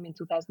the time in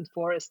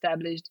 2004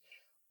 established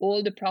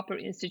all the proper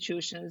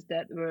institutions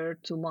that were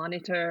to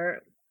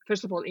monitor,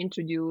 first of all,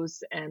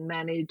 introduce and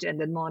manage and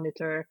then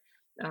monitor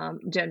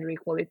gender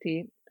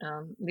equality,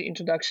 the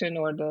introduction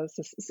or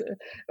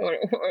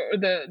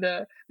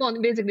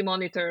basically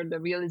monitor the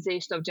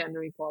realization of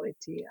gender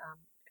equality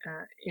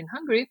in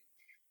Hungary.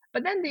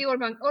 But then the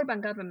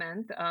Orban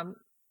government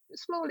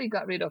slowly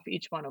got rid of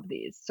each one of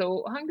these.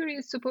 So Hungary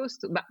is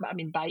supposed to,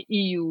 by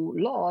EU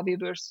law, we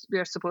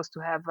are supposed to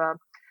have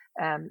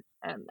an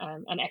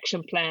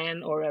action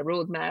plan or a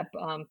roadmap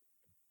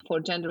for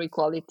gender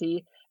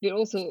equality. We're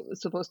also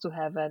supposed to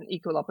have an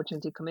equal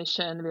opportunity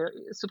commission. We're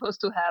supposed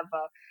to have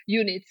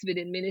units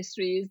within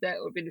ministries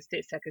or within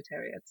state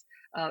secretariats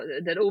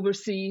that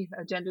oversee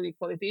gender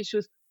equality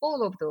issues.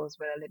 All of those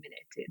were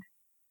eliminated.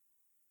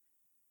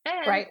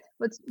 And right.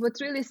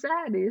 What's really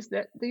sad is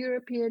that the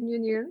European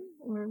Union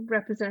or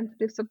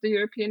representatives of the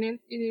European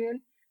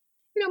Union,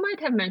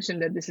 might have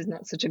mentioned that this is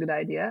not such a good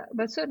idea,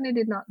 but certainly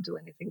did not do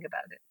anything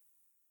about it.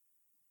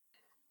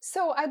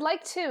 So I'd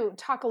like to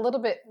talk a little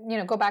bit,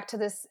 go back to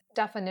this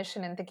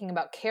definition and thinking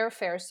about care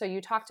fair. So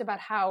you talked about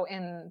how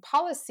in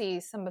policy,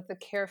 some of the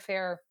care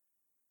fair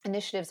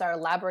initiatives are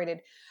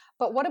elaborated.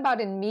 But what about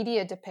in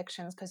media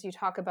depictions? Because you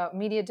talk about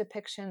media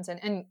depictions.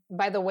 And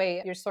by the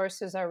way, your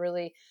sources are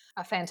really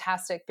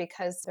fantastic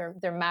because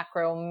they're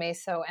macro,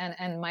 meso,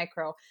 and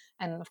micro.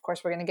 And of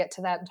course, we're going to get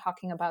to that in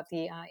talking about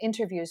the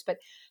interviews. But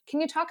can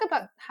you talk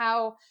about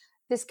how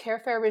this care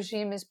fair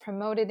regime is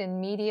promoted in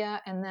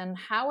media and then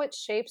how it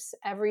shapes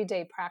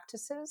everyday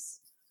practices?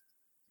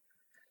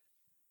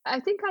 I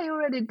think I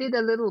already did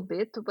a little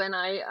bit when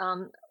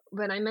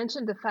I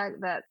mentioned the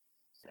fact that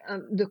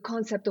the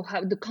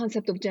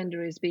concept of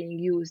gender is being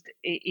used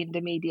in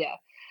the media,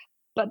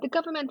 but the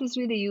government is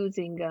really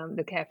using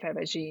the care fair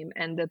regime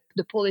and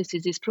the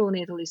policies, these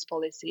pro-natalist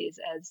policies,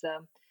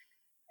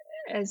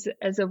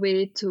 as a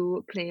way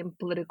to claim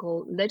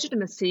political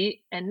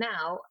legitimacy, and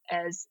now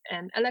as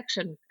an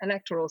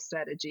electoral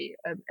strategy,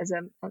 as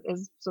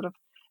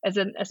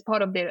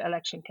part of their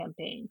election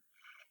campaign.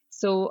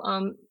 So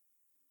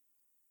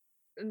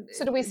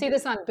do we see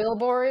this on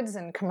billboards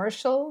and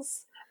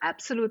commercials?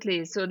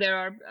 Absolutely. So there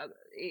are,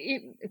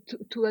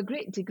 to a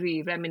great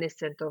degree,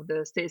 reminiscent of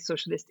the state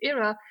socialist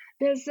era.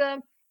 There's,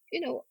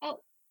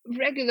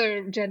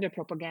 regular gender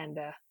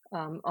propaganda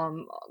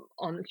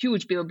on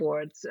huge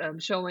billboards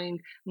showing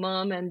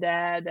mom and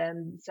dad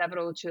and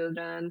several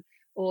children,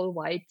 all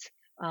white.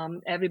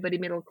 Everybody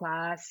middle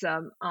class,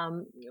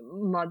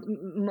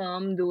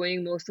 mom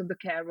doing most of the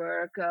care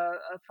work,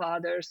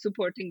 father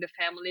supporting the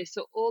family.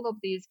 So all of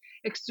these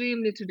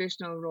extremely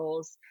traditional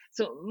roles.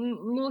 So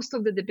most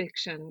of the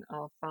depiction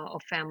of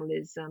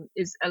families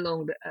is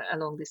along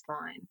this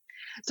line.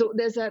 So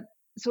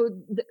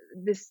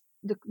this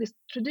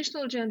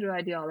traditional gender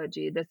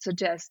ideology that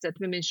suggests that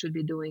women should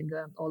be doing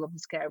all of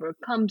this care work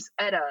comes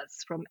at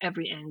us from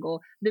every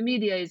angle. The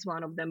media is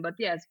one of them, but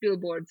yes,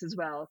 billboards as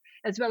well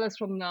as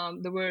from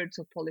the words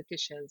of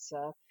politicians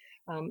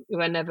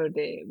whenever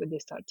they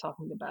start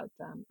talking about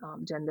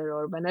gender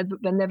or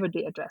whenever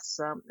they address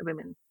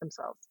women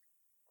themselves.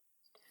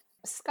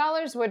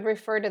 Scholars would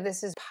refer to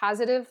this as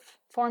positive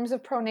forms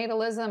of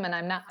pronatalism, and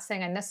I'm not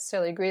saying I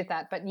necessarily agree with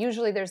that, but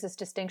usually there's this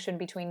distinction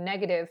between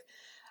negative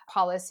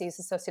policies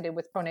associated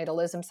with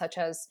pronatalism, such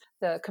as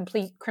the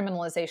complete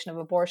criminalization of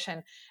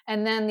abortion,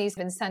 and then these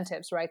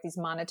incentives, right, these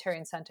monetary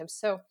incentives.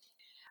 So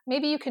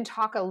maybe you can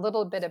talk a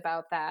little bit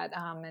about that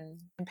in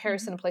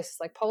comparison to places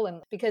like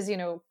Poland, because,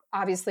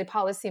 obviously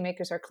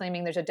policymakers are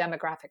claiming there's a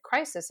demographic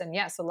crisis. And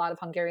yes, a lot of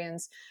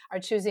Hungarians are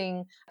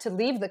choosing to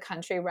leave the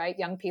country, right,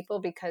 young people,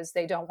 because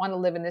they don't want to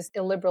live in this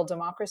illiberal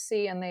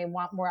democracy and they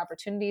want more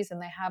opportunities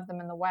and they have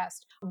them in the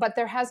West. But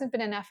there hasn't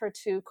been an effort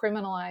to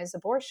criminalize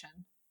abortion.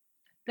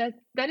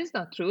 That is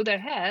not true. There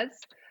has.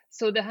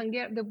 So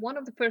one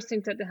of the first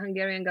things that the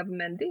Hungarian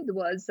government did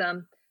was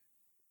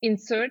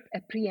insert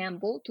a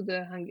preamble to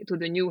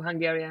the new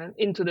Hungarian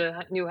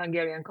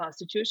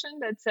constitution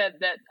that said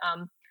that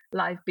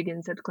life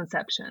begins at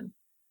conception.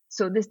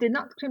 So this did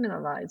not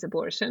criminalize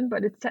abortion,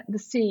 but it set the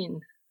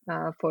scene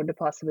for the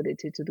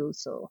possibility to do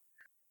so.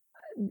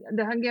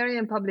 The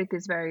Hungarian public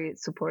is very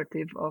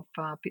supportive of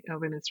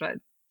women's rights.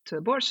 to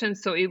abortion.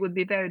 So it would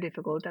be very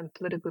difficult and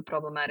politically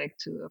problematic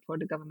for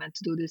the government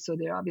to do this. So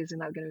they're obviously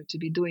not going to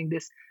be doing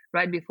this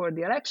right before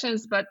the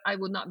elections. But I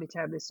would not be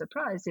terribly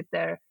surprised if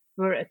there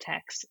were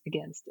attacks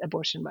against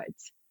abortion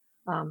rights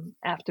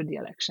after the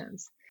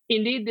elections.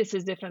 Indeed, this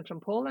is different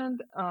from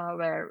Poland,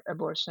 where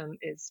abortion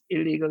is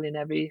illegal in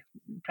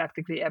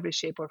practically every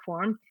shape or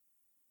form.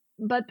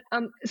 But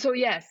so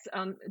yes,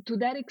 to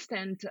that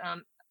extent,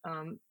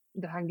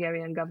 the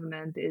Hungarian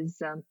government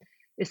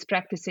is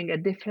practicing a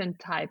different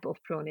type of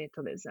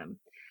pronatalism.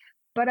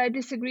 But I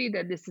disagree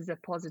that this is a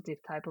positive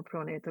type of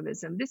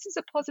pronatalism. This is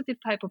a positive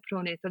type of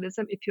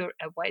pronatalism if you're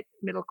a white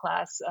middle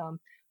class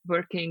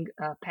working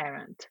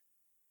parent.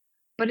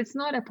 But it's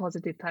not a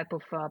positive type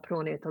of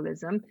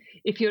pronatalism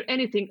if you're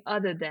anything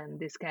other than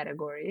this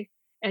category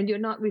and you're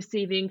not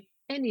receiving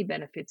any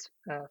benefits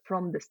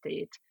from the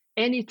state,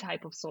 any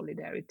type of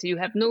solidarity. You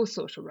have no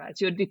social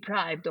rights. You're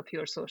deprived of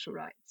your social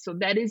rights. So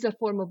that is a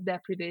form of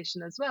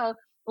deprivation as well,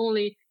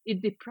 only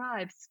it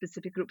deprives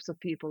specific groups of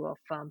people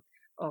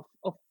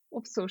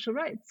of social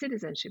rights,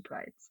 citizenship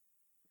rights.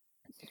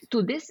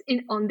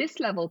 On this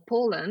level,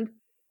 Poland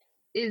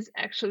is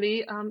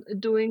actually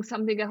doing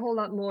something a whole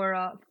lot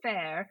more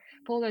fair.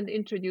 Poland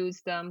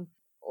introduced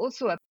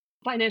also a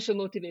financial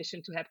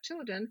motivation to have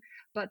children,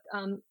 but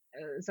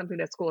something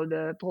that's called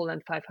the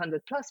Poland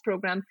 500 Plus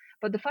program.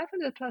 But the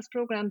 500 Plus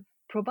program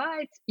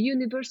provides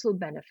universal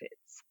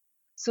benefits.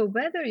 So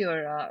whether you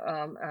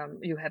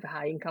have a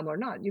high income or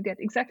not, you get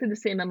exactly the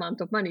same amount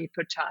of money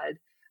per child,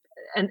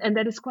 and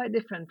that is quite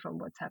different from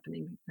what's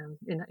happening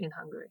in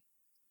Hungary.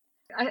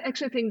 I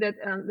actually think that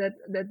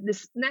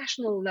this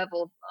national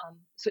level,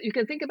 so you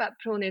can think about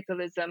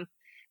pronatalism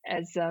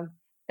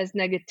as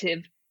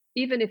negative,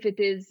 even if it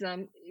is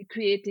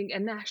creating a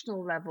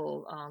national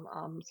level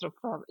sort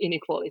of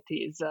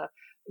inequalities,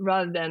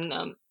 rather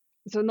than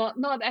so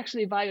not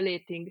actually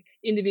violating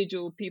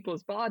individual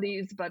people's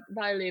bodies, but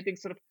violating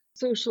sort of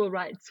social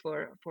rights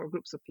for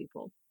groups of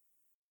people.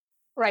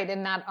 Right,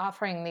 and not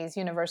offering these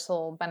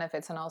universal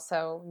benefits, and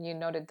also you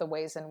noted the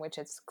ways in which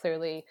it's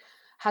clearly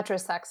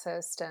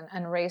heterosexist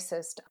and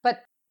racist.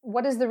 But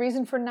what is the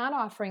reason for not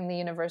offering the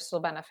universal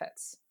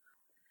benefits?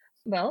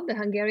 Well, the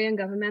Hungarian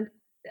government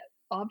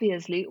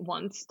obviously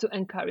wants to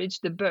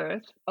encourage the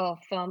birth of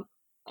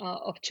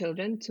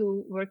children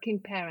to working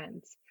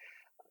parents.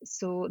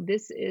 So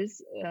this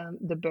is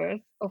the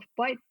birth of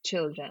white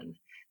children.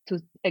 To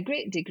a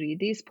great degree,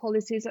 these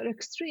policies are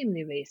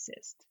extremely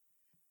racist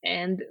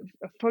and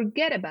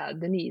forget about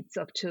the needs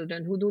of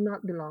children who do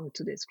not belong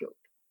to this group.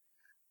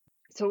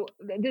 So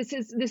this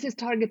is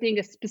targeting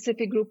a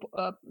specific group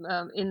of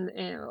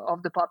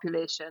the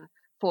population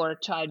for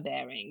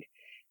childbearing,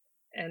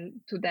 and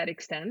to that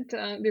extent,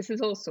 this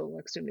is also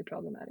extremely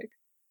problematic.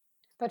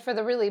 But for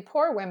the really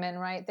poor women,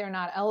 right, they're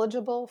not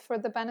eligible for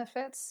the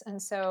benefits, and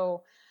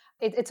so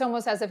it's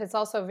almost as if it's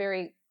also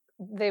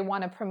they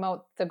want to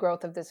promote the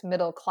growth of this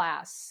middle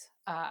class,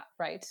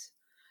 right?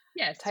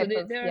 Yes, so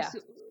there's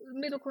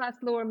middle class,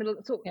 lower middle.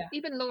 So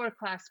even lower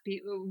class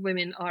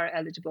women are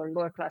eligible.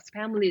 Lower class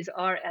families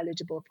are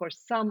eligible for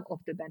some of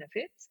the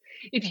benefits.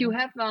 If you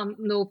have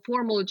no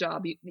formal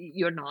job,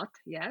 you're not.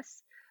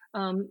 Yes.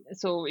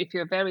 So if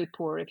you're very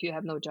poor, if you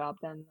have no job,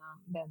 then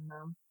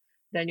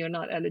you're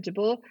not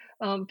eligible.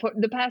 For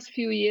the past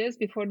few years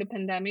before the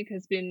pandemic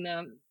has been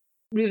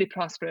really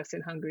prosperous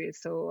in Hungary.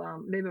 So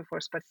labor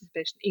force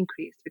participation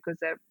increased because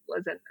there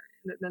was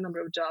the number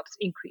of jobs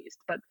increased.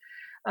 But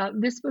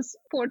this was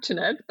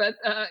fortunate, but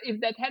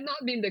if that had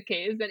not been the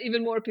case, then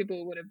even more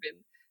people would have been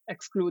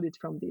excluded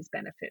from these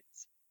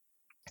benefits.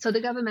 So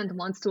the government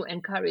wants to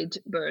encourage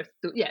birth.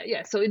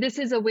 So this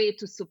is a way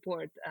to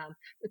support,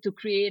 to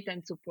create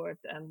and support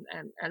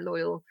a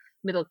loyal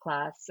middle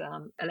class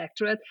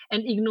electorate,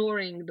 and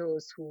ignoring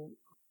those who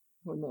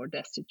were more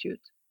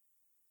destitute.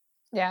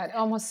 Yeah, it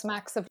almost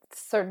smacks of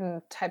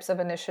certain types of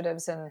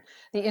initiatives in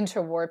the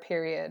interwar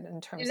period in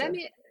terms of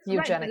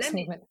eugenics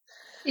movement.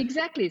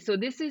 Exactly. So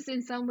this is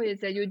in some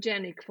ways a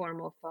eugenic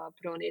form of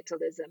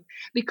pronatalism,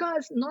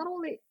 because not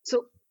only,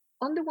 so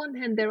on the one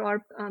hand, there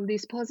are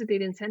these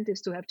positive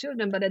incentives to have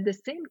children, but at the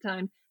same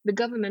time, the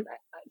government,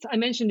 I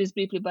mentioned this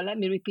briefly, but let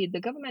me repeat,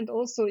 the government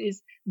also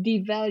is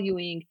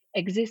devaluing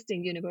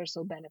existing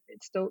universal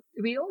benefits. So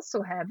we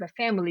also have a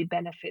family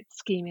benefit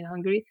scheme in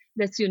Hungary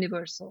that's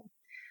universal.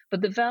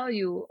 But the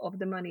value of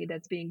the money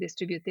that's being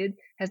distributed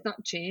has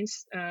not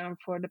changed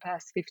for the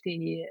past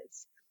 15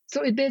 years.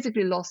 So it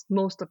basically lost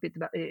most of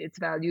its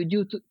value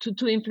due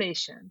to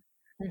inflation.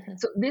 Mm-hmm.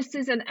 So this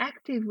is an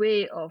active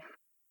way of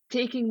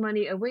taking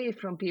money away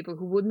from people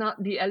who would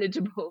not be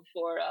eligible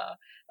for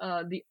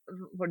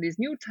these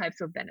new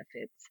types of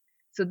benefits.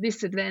 So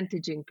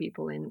disadvantaging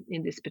people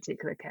in this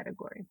particular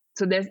category.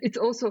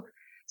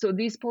 So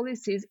these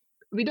policies,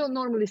 we don't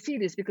normally see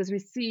this because we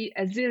see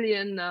a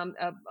zillion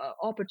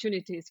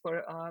opportunities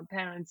for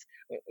parents,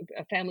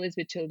 families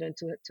with children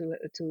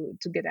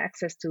to get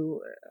access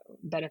to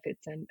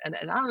benefits and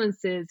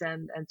allowances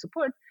and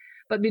support,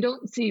 but we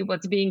don't see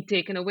what's being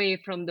taken away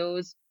from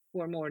those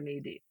who are more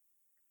needy.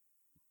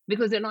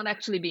 because they're not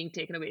actually being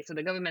taken away. So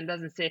the government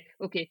doesn't say,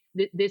 okay,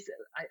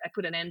 I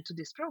put an end to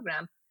this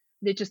program.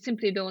 They just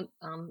simply don't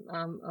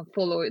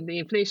follow the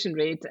inflation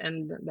rate,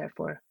 and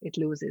therefore it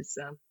loses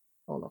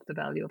all of the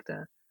value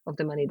of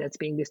the money that's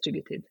being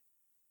distributed.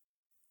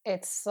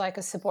 It's like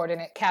a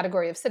subordinate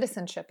category of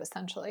citizenship,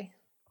 essentially.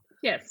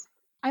 Yes.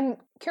 I'm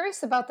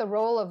curious about the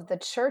role of the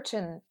church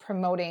in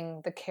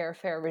promoting the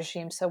Care-Fair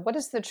regime. So what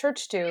does the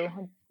church do?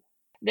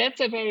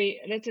 That's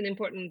an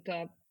important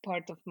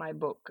part of my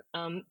book.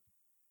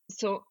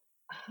 So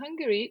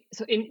Hungary,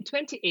 so in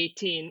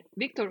 2018,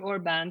 Viktor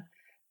Orban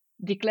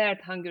declared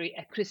Hungary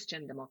a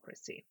Christian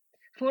democracy.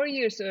 4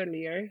 years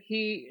earlier,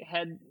 he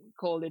had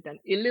called it an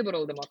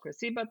illiberal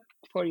democracy, but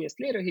 4 years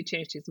later, he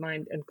changed his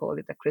mind and called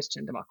it a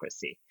Christian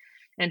democracy.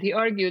 And he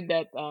argued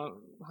that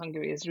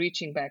Hungary is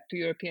reaching back to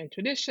European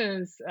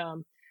traditions,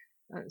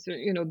 so,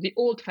 the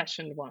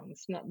old-fashioned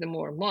ones, not the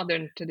more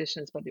modern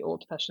traditions, but the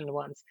old-fashioned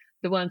ones,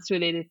 the ones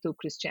related to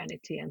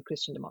Christianity and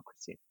Christian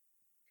democracy.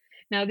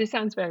 Now, this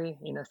sounds very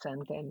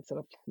innocent and sort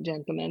of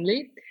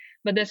gentlemanly,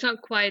 but that's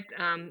not quite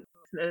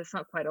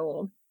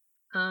all.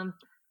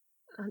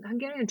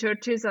 Hungarian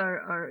churches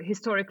are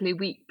historically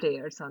weak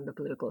players on the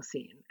political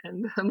scene,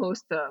 and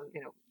most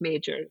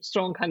major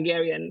strong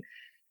Hungarian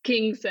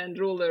kings and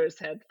rulers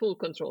had full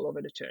control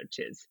over the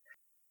churches.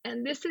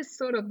 And this is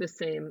sort of the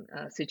same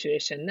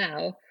situation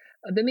now.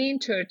 The main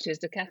churches,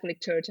 the Catholic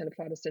Church and the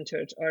Protestant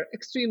Church, are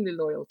extremely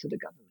loyal to the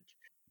government.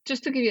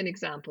 Just to give you an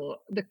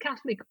example, the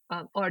Catholic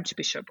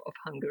Archbishop of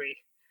Hungary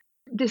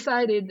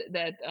declared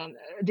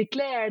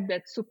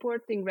that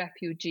supporting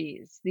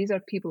refugees, these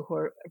are people who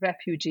are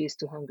refugees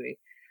to Hungary,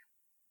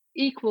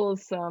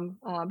 equals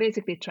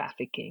basically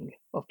trafficking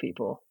of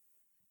people.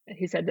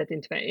 He said that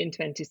in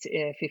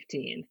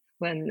 2015,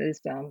 when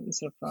this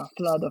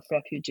flood of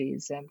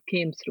refugees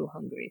came through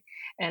Hungary,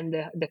 and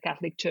the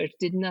Catholic Church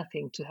did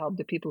nothing to help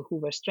the people who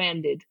were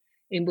stranded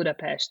in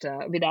Budapest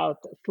without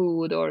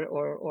food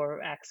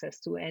or access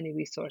to any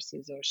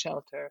resources or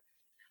shelter.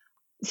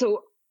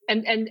 So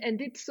and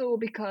did so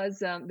because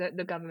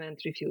the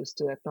government refused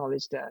to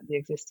acknowledge the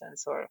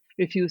existence or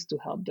refused to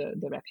help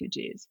the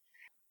refugees.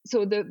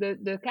 So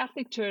the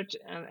Catholic Church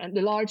and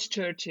the large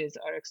churches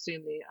are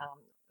extremely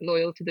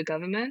loyal to the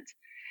government,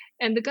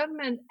 and the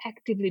government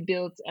actively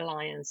builds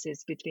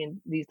alliances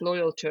between these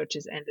loyal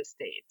churches and the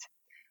state.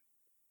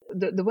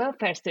 The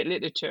welfare state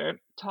literature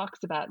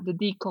talks about the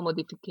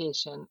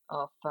decommodification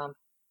of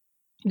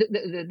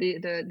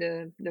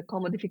the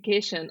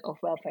commodification of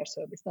welfare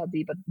service, but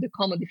the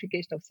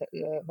commodification of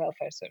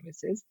welfare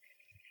services.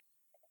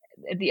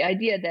 The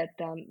idea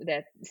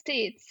that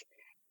states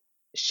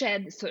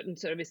shed certain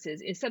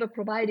services. Instead of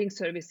providing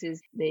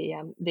services, they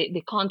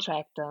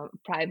contract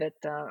private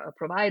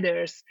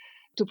providers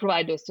to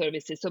provide those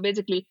services. So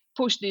basically,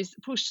 push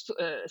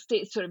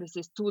state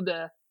services to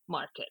the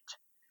market,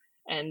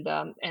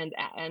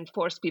 and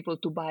force people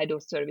to buy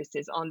those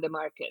services on the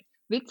market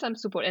with some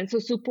support. And so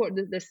support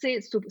the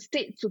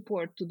state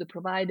support to the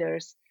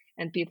providers,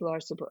 and people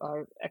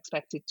are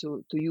expected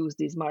to use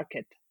these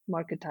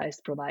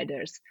marketized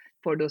providers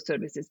for those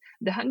services.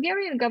 The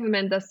Hungarian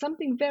government does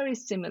something very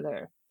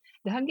similar.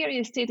 The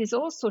Hungarian state is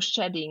also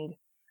shedding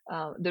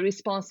the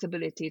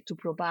responsibility to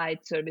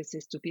provide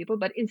services to people,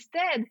 but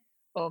instead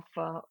of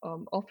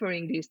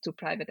offering these to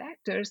private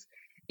actors,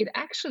 it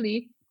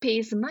actually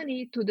pays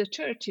money to the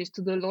churches,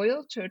 to the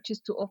loyal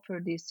churches, to offer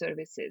these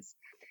services.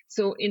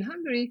 So in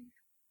Hungary,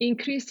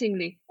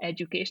 increasingly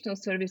educational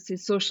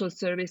services, social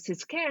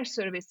services, care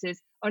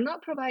services are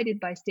not provided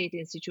by state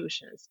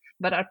institutions,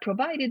 but are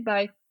provided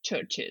by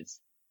churches.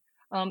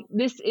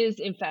 This is,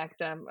 in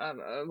fact,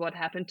 what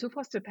happened to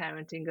foster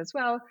parenting as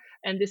well.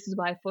 And this is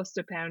why this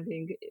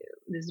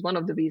is one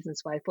of the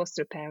reasons why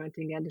foster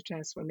parenting and the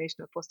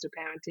transformation of foster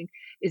parenting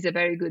is a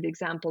very good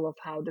example of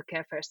how the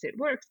Care-Fair state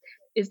works,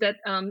 is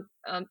that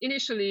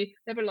initially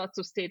there were lots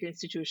of state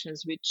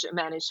institutions which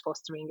managed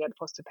fostering and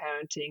foster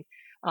parenting.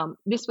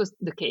 This was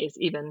the case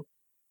even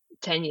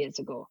 10 years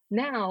ago.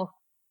 Now,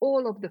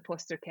 all of the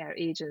foster care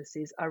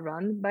agencies are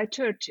run by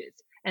churches,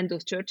 and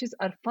those churches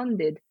are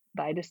funded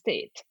by the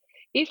state.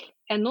 If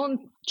a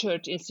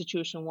non-church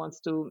institution wants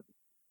to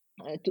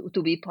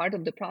be part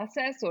of the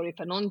process, or if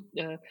a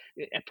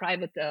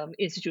private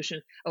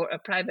institution or a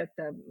private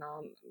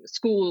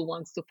school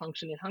wants to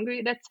function in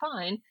Hungary, that's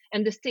fine.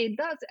 And the state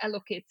does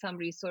allocate some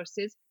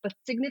resources, but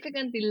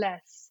significantly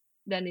less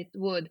than it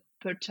would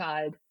per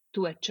child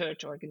to a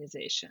church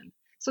organization.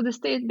 So the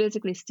state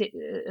basically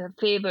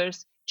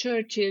favors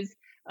churches,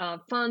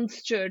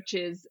 funds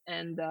churches,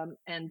 and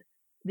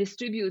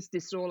distributes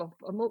this role of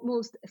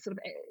most sort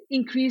of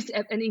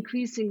an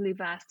increasingly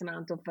vast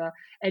amount of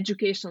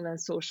educational and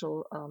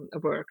social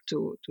work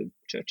to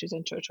churches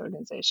and church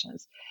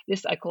organizations.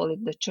 This, I call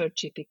it the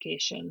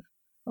churchification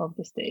of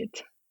the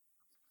state.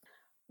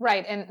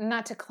 Right, and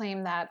not to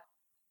claim that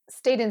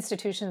state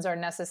institutions are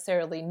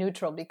necessarily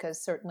neutral,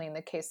 because certainly in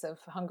the case of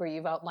Hungary,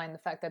 you've outlined the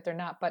fact that they're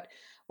not, but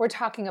we're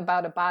talking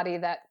about a body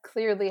that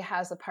clearly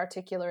has a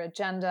particular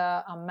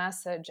agenda, a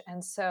message,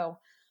 and so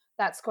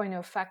that's going to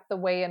affect the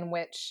way in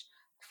which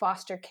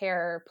foster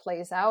care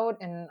plays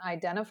out in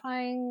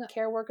identifying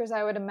care workers,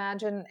 I would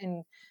imagine,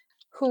 and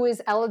who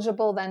is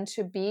eligible then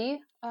to be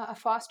a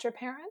foster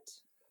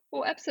parent?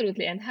 Oh,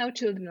 absolutely. And how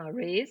children are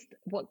raised,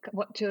 what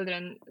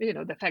children,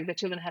 the fact that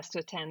children has to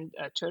attend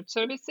church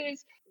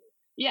services.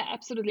 Yeah,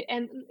 absolutely.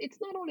 And it's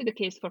not only the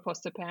case for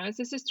foster parents,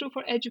 this is true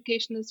for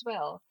education as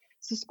well.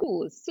 So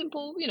schools,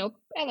 simple,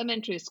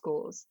 elementary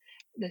schools.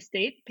 The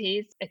state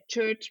pays a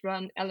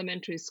church-run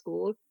elementary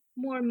school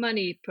more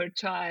money per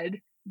child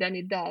than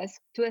it does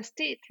to a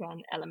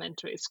state-run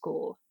elementary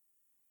school.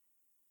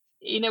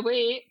 In a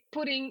way,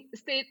 putting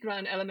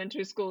state-run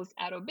elementary schools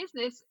out of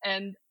business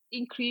and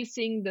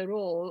increasing the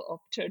role of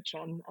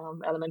church-run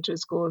elementary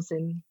schools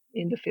in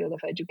the field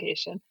of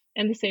education.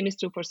 And the same is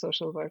true for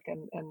social work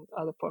and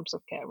other forms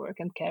of care work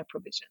and care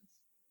provisions.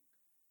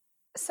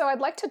 So I'd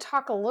like to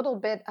talk a little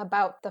bit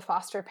about the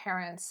foster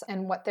parents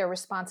and what their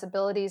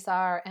responsibilities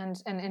are, and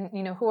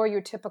who are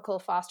your typical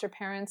foster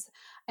parents,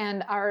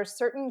 and are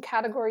certain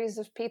categories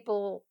of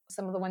people,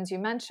 some of the ones you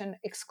mentioned,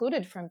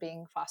 excluded from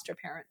being foster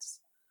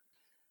parents?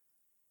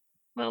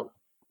 Well,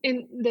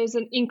 there's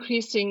an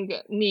increasing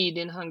need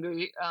in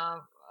Hungary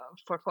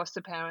for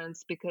foster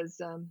parents because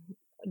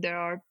there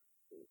are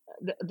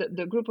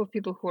the group of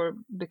people who are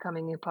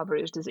becoming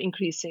impoverished is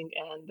increasing,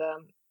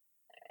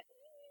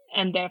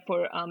 and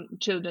therefore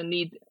children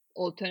need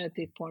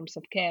alternative forms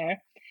of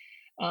care,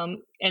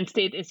 and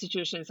state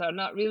institutions are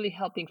not really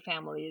helping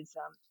families,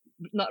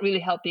 not really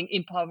helping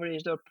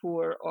impoverished or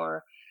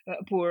poor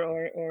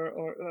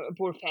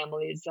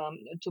families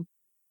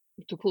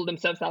to pull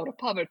themselves out of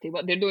poverty.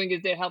 What they're doing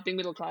is they're helping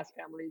middle class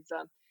families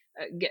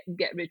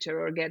get richer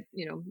or get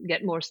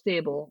more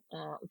stable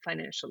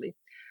financially.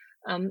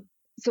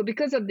 So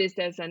because of this,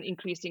 there's an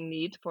increasing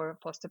need for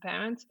foster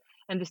parents,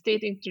 and the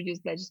state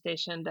introduced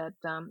legislation that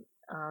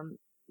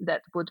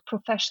that would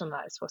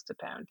professionalize foster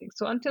parenting.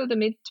 So until the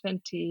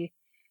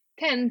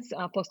mid-2010s,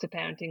 foster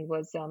parenting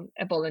was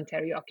a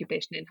voluntary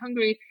occupation in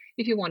Hungary.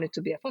 If you wanted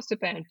to be a foster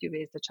parent, you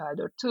raised a child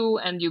or two,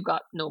 and you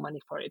got no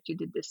money for it. You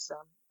did this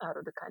out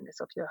of the kindness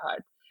of your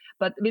heart.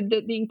 But with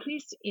the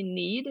increase in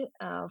need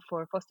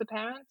for foster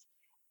parents,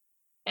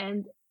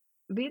 and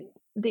with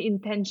the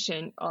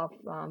intention of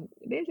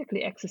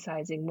basically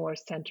exercising more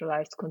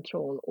centralized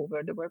control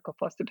over the work of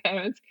foster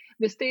parents,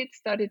 the state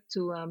started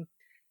to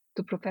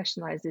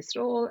professionalize this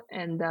role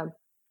and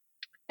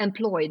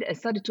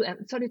started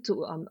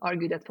to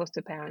argue that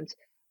foster parents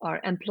are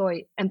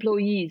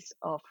employees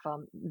of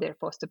their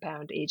foster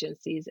parent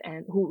agencies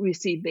and who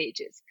receive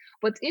wages.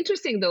 What's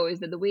interesting, though,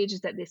 is that the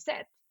wages that they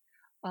set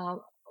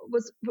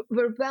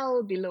were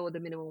well below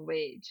the minimum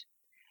wage.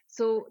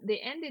 So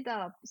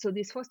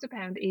these foster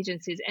parent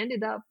agencies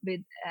ended up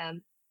with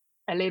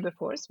a labor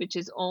force, which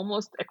is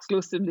almost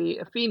exclusively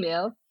a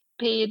female,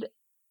 paid,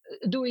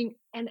 doing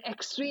an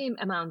extreme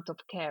amount of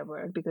care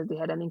work because they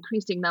had an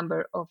increasing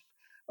number of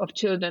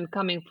children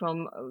coming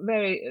from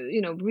very,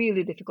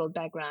 really difficult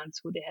backgrounds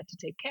who they had to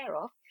take care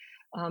of.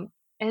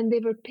 And they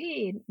were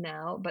paid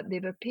now, but they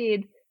were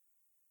paid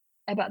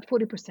about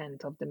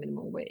 40% of the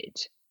minimum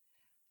wage,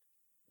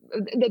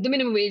 the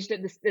minimum wage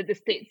that the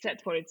state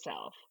set for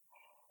itself.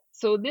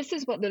 So this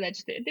is what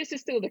this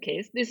is still the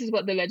case. This is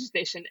what the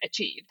legislation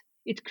achieved.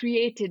 It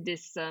created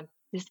this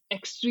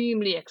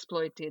extremely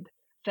exploited,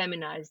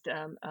 feminized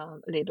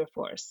labor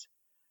force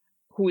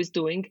who is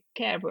doing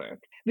care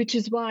work, which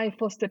is why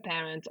foster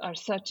parents are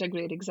such a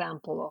great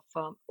example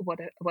of what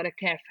a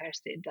care fair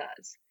state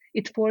does.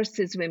 It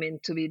forces women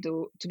to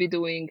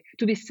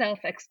be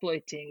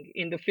self-exploiting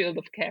in the field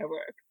of care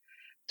work,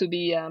 to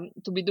be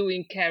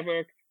doing care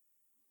work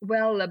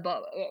well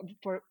above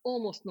for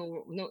almost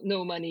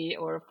no money,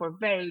 or for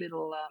very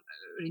little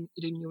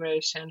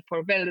remuneration,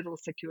 for very little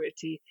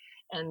security,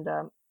 and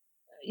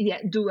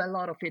do a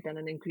lot of it and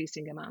an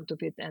increasing amount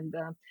of it, and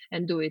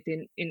do it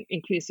in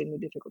increasingly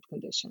difficult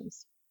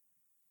conditions.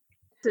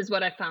 This is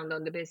what I found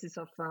on the basis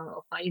of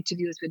my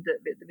interviews with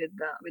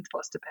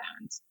foster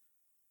parents.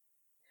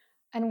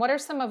 And what are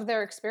some of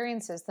their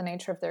experiences, the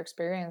nature of their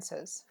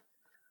experiences?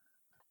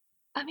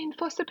 I mean,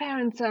 foster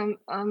parents, a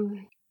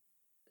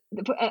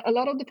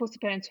lot of the foster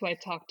parents who I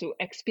talked to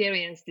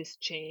experience this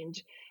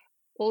change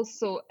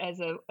also as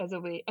a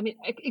way, I mean,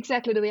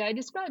 exactly the way I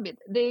describe it.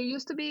 They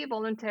used to be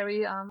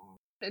voluntary,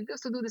 they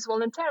used to do this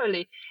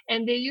voluntarily,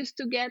 and they used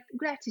to get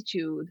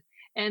gratitude,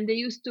 and they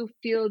used to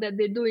feel that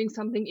they're doing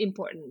something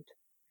important.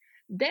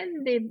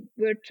 Then they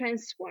were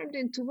transformed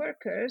into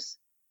workers,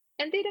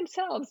 and they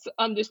themselves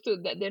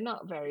understood that they're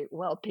not very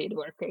well paid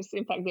workers.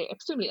 In fact, they're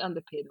extremely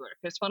underpaid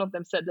workers. One of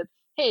them said that,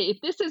 hey, if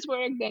this is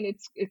work, then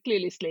it's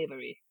clearly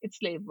slavery. It's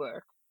slave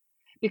work.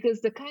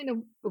 Because the kind of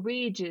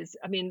wages,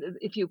 I mean,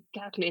 if you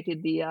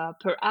calculated the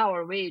per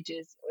hour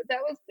wages,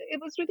 it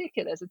was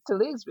ridiculous. It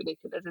still is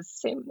ridiculous.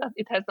 It's the same.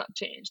 It has not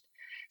changed.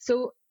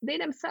 So they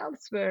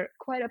themselves were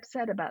quite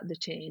upset about the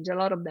change. A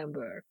lot of them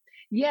were.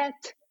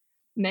 Yet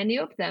many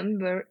of them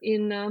were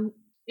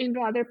in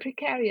rather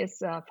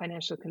precarious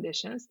financial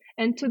conditions.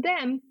 And to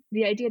them,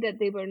 the idea that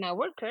they were now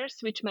workers,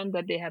 which meant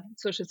that they had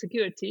Social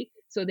Security,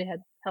 so they had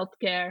health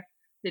care,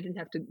 They didn't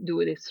have to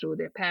do this through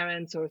their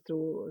parents or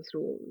through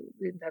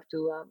they didn't have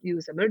to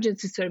use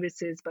emergency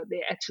services, but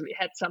they actually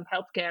had some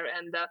healthcare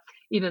and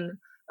even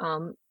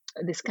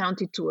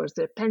discounted towards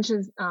their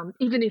pensions,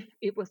 even if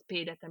it was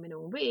paid at a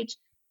minimum wage,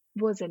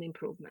 was an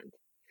improvement.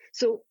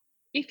 So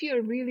if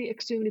you're really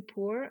extremely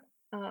poor,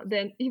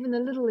 then even a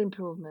little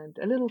improvement,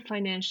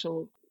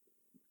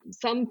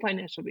 some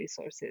financial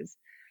resources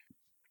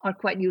are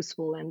quite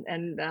useful,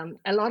 and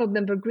a lot of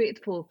them were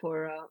grateful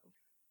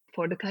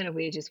for the kind of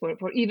wages,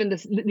 for even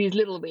these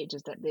little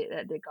wages that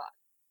they got,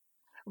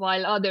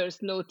 while others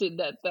noted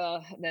that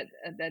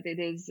that it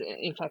is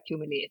in fact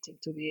humiliating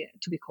to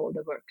be called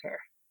a worker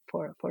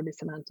for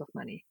this amount of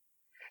money.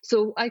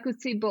 So I could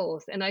see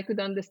both, and I could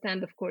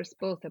understand, of course,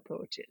 both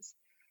approaches.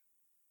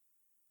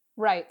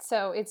 Right.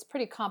 So it's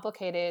pretty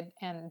complicated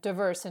and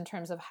diverse in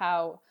terms of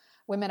how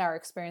women are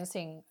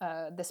experiencing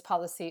this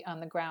policy on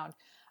the ground.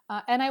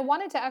 And I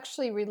wanted to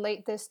actually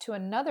relate this to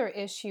another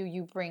issue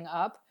you bring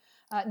up,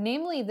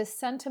 namely the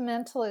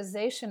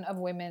sentimentalization of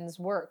women's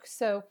work.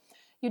 So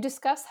you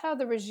discuss how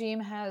the regime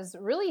has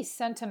really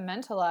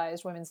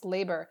sentimentalized women's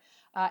labor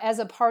as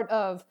a part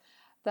of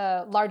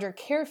the larger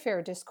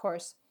care-fair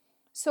discourse.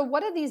 So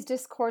what do these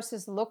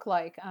discourses look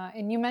like?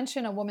 And you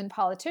mentioned a woman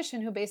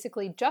politician who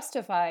basically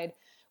justified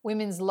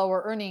women's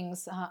lower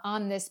earnings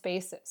on this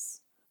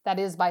basis, that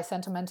is, by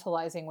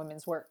sentimentalizing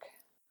women's work.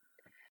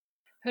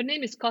 Her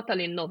name is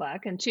Katalin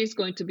Novák, and she's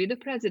going to be the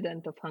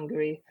president of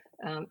Hungary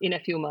in a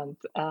few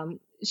months.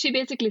 She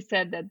basically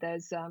said that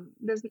there's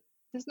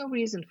no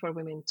reason for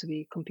women to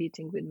be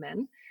competing with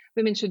men.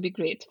 Women should be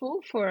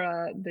grateful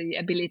for the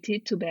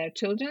ability to bear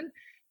children,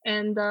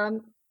 and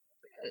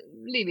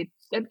leave it.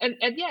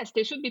 And yes,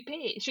 they should be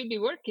paid, should be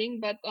working,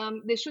 but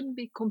they shouldn't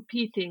be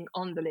competing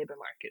on the labor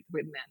market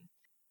with men.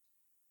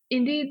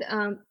 Indeed,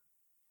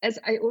 as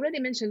I already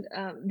mentioned,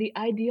 the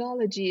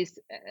ideology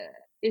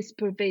is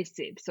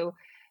pervasive. So,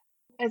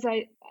 as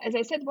I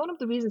said, one of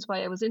the reasons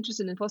why I was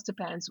interested in foster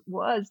parents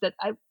was that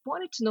I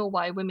wanted to know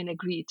why women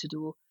agreed to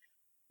do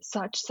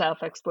such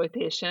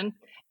self-exploitation.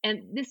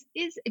 And this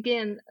is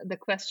again the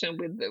question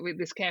with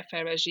this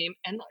care-fair regime,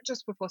 and not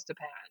just for foster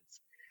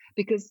parents,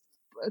 because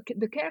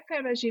the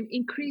care-fair regime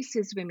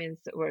increases women's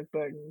work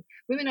burden.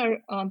 Women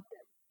are.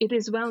 It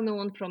is well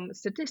known from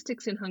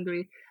statistics in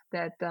Hungary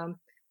that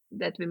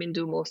that women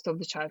do most of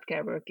the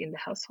childcare work in the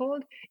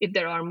household. If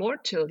there are more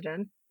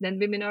children, then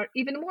women are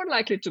even more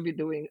likely to be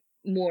doing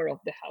more of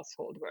the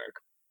household work.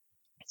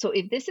 So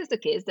if this is the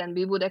case, then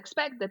we would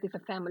expect that if a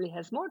family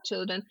has more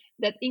children,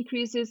 that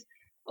increases,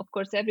 of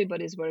course,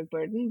 everybody's work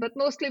burden, but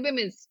mostly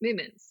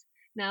women's.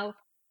 Now,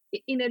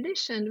 in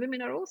addition,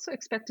 women are also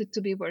expected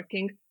to be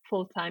working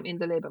full-time in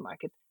the labor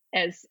market.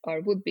 As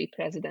our would-be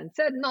president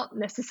said, not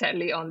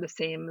necessarily on the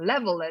same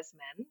level as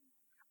men,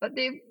 but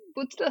they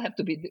would still have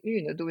to be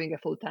doing a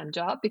full-time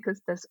job, because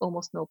there's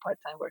almost no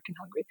part-time work in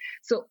Hungary.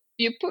 So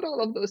you put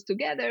all of those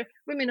together,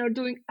 women are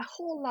doing a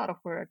whole lot of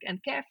work,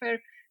 and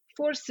care-fair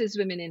forces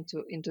women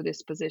into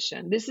this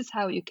position. This is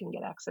how you can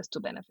get access to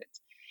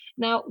benefits.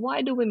 Now,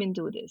 why do women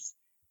do this?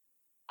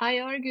 I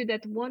argue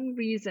that one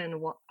reason,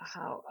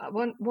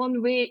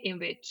 one way in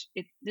which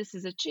this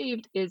is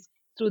achieved is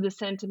through the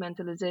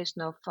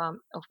sentimentalization of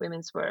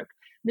women's work.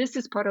 This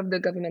is part of the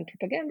government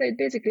propaganda. It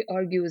basically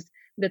argues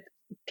that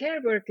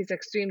care work is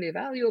extremely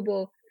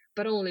valuable,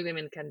 but only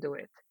women can do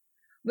it.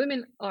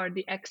 Women are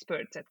the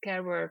experts at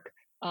care work.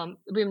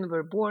 Women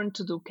were born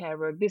to do care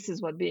work. This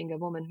is what being a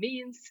woman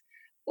means.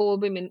 All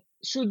women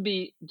should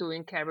be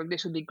doing care work. They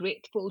should be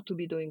grateful to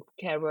be doing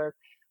care work,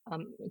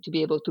 to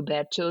be able to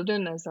bear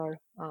children, as our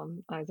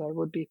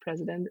would-be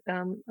president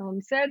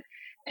said.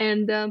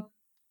 And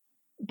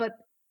but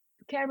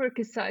care work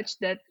is such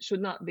that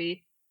should not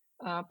be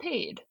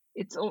paid.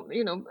 It's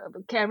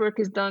care work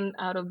is done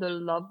out of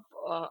love,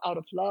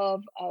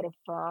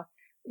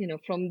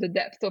 from the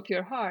depth of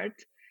your heart,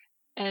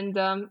 and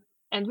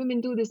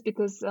women do this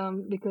because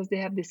they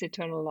have this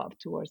eternal love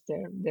towards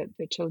their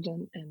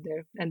children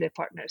and their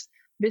partners.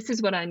 This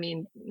is what I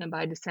mean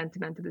by the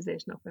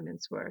sentimentalization of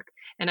women's work,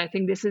 and I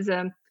think this is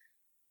a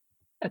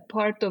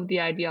part of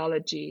the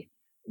ideology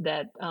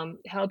that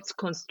helps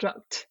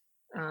construct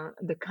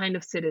the kind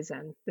of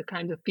citizen, the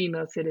kind of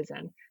female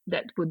citizen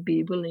that would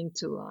be willing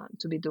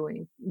to be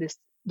doing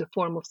the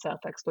form of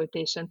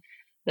self-exploitation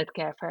that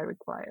care-fair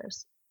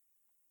requires.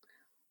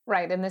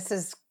 Right, and this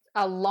is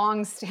a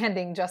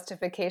long-standing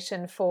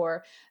justification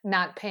for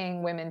not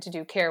paying women to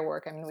do care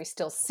work. I mean, we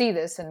still see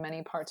this in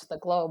many parts of the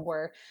globe,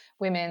 where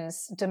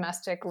women's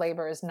domestic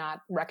labor is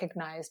not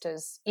recognized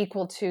as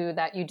equal to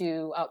that you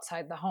do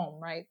outside the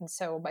home, right? And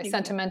so by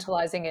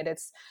sentimentalizing it,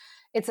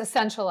 it's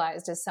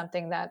essentialized as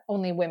something that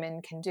only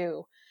women can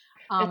do.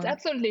 That's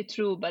absolutely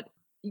true, but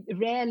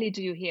rarely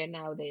do you hear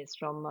nowadays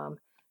from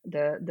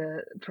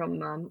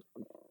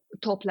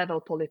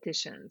top-level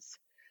politicians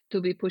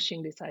to be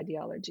pushing this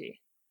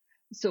ideology.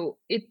 So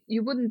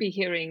you wouldn't be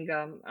hearing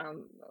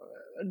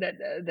that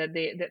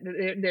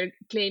they're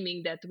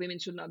claiming that women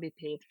should not be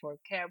paid for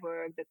care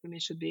work,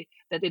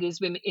 that it is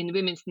in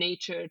women's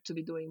nature to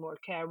be doing more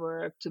care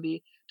work, to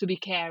be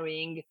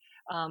caring.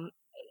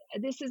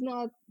 this is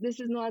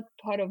not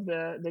part of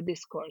the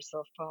discourse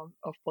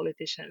of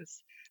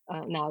politicians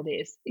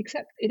nowadays,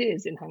 except it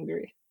is in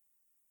Hungary.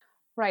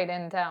 Right.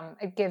 And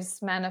it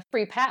gives men a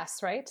free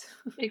pass, right?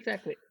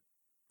 Exactly.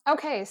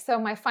 Okay. So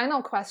my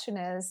final question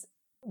is,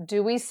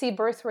 do we see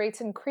birth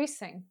rates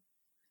increasing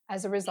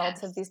as a result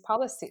of Yes. these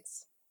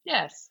policies?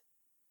 Yes,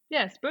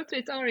 birth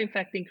rates are in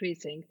fact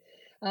increasing.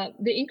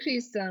 They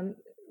increased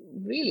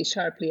really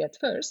sharply at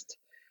first,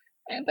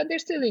 but they're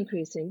still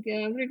increasing,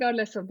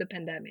 regardless of the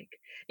pandemic.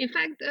 In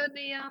fact,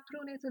 the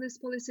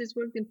pro-natalist policies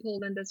worked in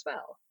Poland as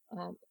well.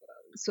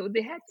 So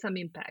they had some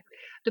impact.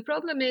 The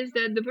problem is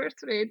that the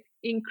birth rate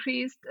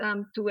increased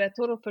to a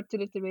total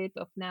fertility rate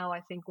of now,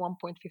 I think,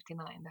 1.59.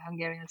 The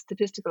Hungarian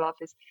Statistical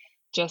Office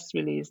just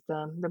released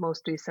the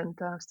most recent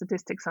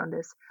statistics on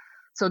this.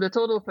 So the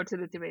total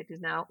fertility rate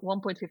is now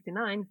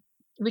 1.59,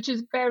 which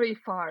is very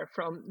far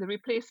from the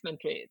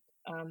replacement rate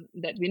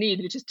that we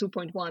need, which is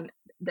 2.1,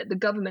 that the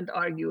government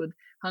argued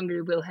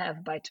Hungary will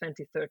have by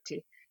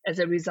 2030 as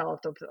a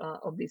result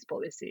of these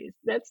policies.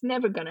 That's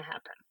never going to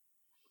happen.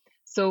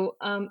 So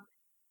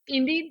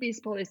indeed,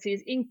 these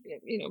policies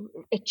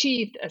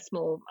achieved a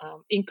small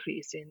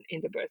increase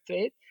in the birth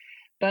rate,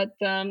 but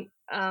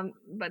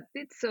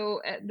did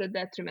so at the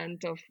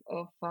detriment of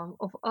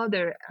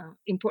other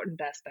important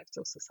aspects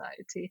of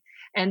society,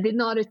 and did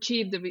not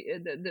achieve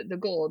the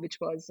goal, which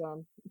was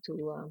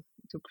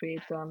to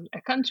create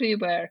a country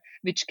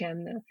which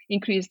can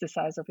increase the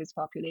size of its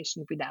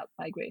population without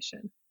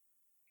migration.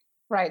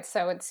 Right.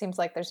 So it seems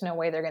like there's no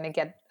way they're going to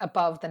get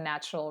above the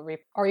natural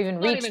or even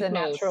Not reach even the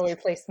close. natural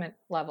replacement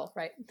level,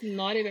 right?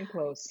 Not even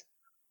close.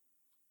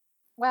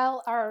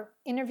 Well, our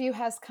interview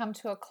has come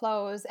to a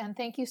close, and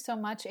thank you so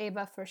much,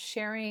 Eva, for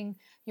sharing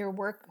your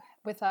work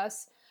with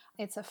us.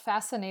 It's a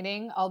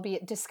fascinating,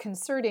 albeit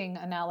disconcerting,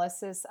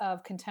 analysis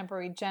of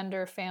contemporary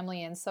gender,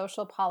 family, and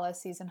social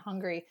policies in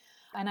Hungary.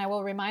 And I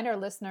will remind our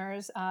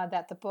listeners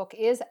that the book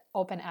is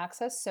open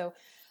access. So,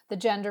 The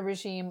Gender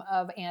Regime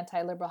of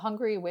Anti-Liberal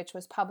Hungary, which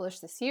was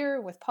published this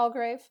year with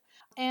Palgrave.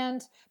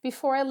 And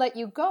before I let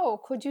you go,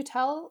 could you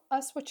tell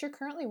us what you're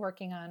currently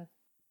working on?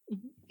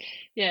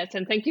 Yes,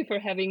 and thank you for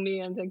having me,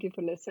 and thank you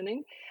for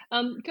listening.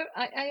 I'm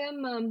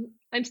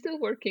still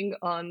working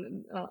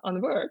on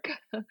work,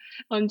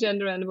 on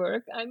gender and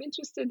work. I'm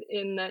interested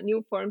in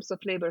new forms of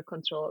labor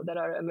control that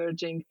are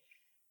emerging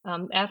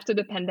after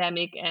the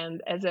pandemic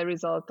and as a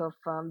result of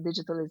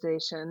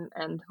digitalization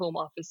and home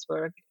office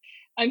work.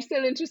 I'm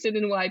still interested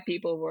in why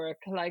people work,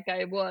 like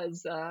I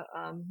was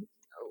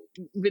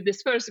with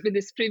this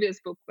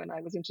previous book, when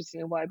I was interested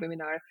in why women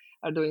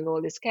are doing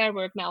all this care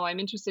work. Now I'm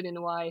interested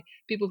in why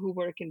people who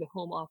work in the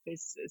home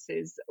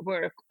offices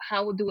work.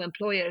 How do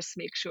employers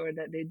make sure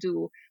that they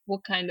do?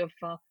 What kind of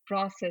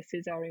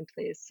processes are in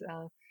place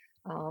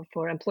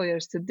for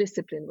employers to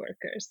discipline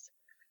workers?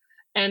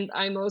 And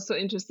I'm also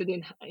interested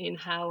in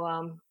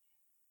how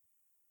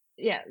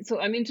so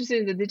I'm interested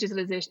in the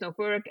digitalization of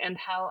work and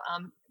how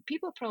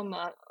people from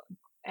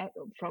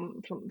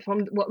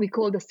what we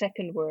call the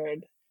second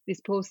world,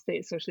 these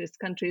post-state socialist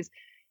countries,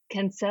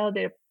 can sell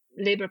their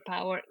labor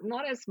power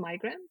not as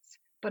migrants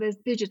but as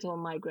digital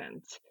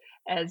migrants,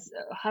 as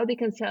how they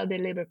can sell their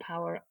labor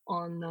power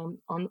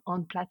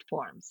on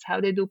platforms, how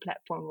they do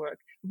platform work,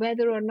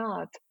 whether or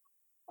not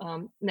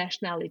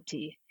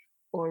nationality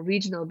or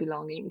regional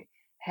belonging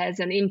has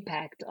an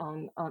impact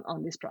on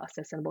this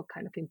process and what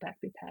kind of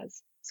impact it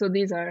has. So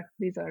these are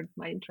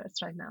my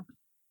interests right now.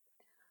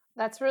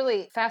 That's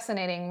really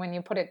fascinating when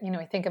you put it,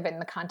 think of it in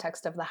the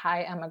context of the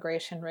high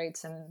emigration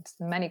rates in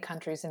many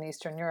countries in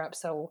Eastern Europe.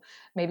 So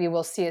maybe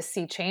we'll see a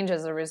sea change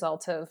as a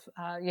result of,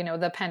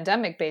 the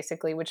pandemic,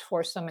 basically, which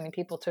forced so many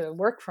people to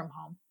work from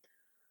home.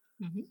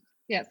 Mm-hmm.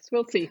 Yes,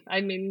 we'll see.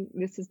 I mean,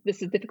 this is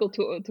difficult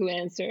to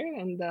answer,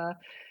 and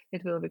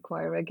it will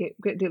require a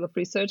great deal of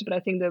research. But I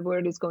think the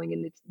world is going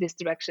in this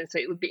direction. So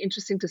it would be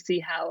interesting to see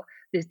how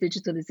this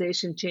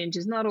digitalization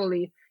changes not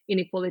only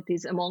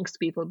inequalities amongst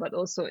people, but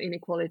also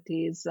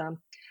inequalities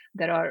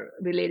that are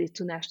related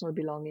to national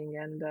belonging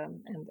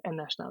and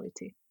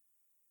nationality.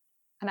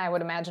 And I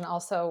would imagine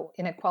also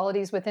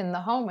inequalities within the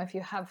home if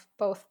you have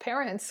both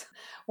parents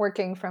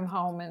working from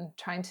home and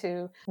trying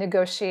to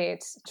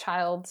negotiate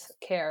child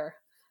care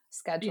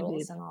schedules.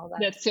 Indeed. And all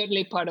that. That's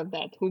certainly part of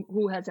that.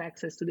 Who has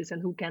access to this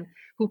and who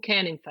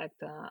can in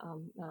fact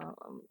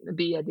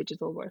be a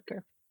digital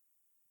worker.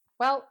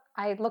 Well,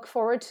 I look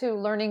forward to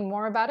learning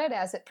more about it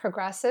as it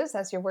progresses,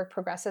 as your work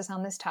progresses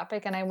on this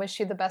topic, and I wish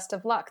you the best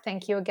of luck.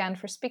 Thank you again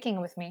for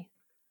speaking with me.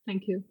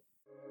 Thank you.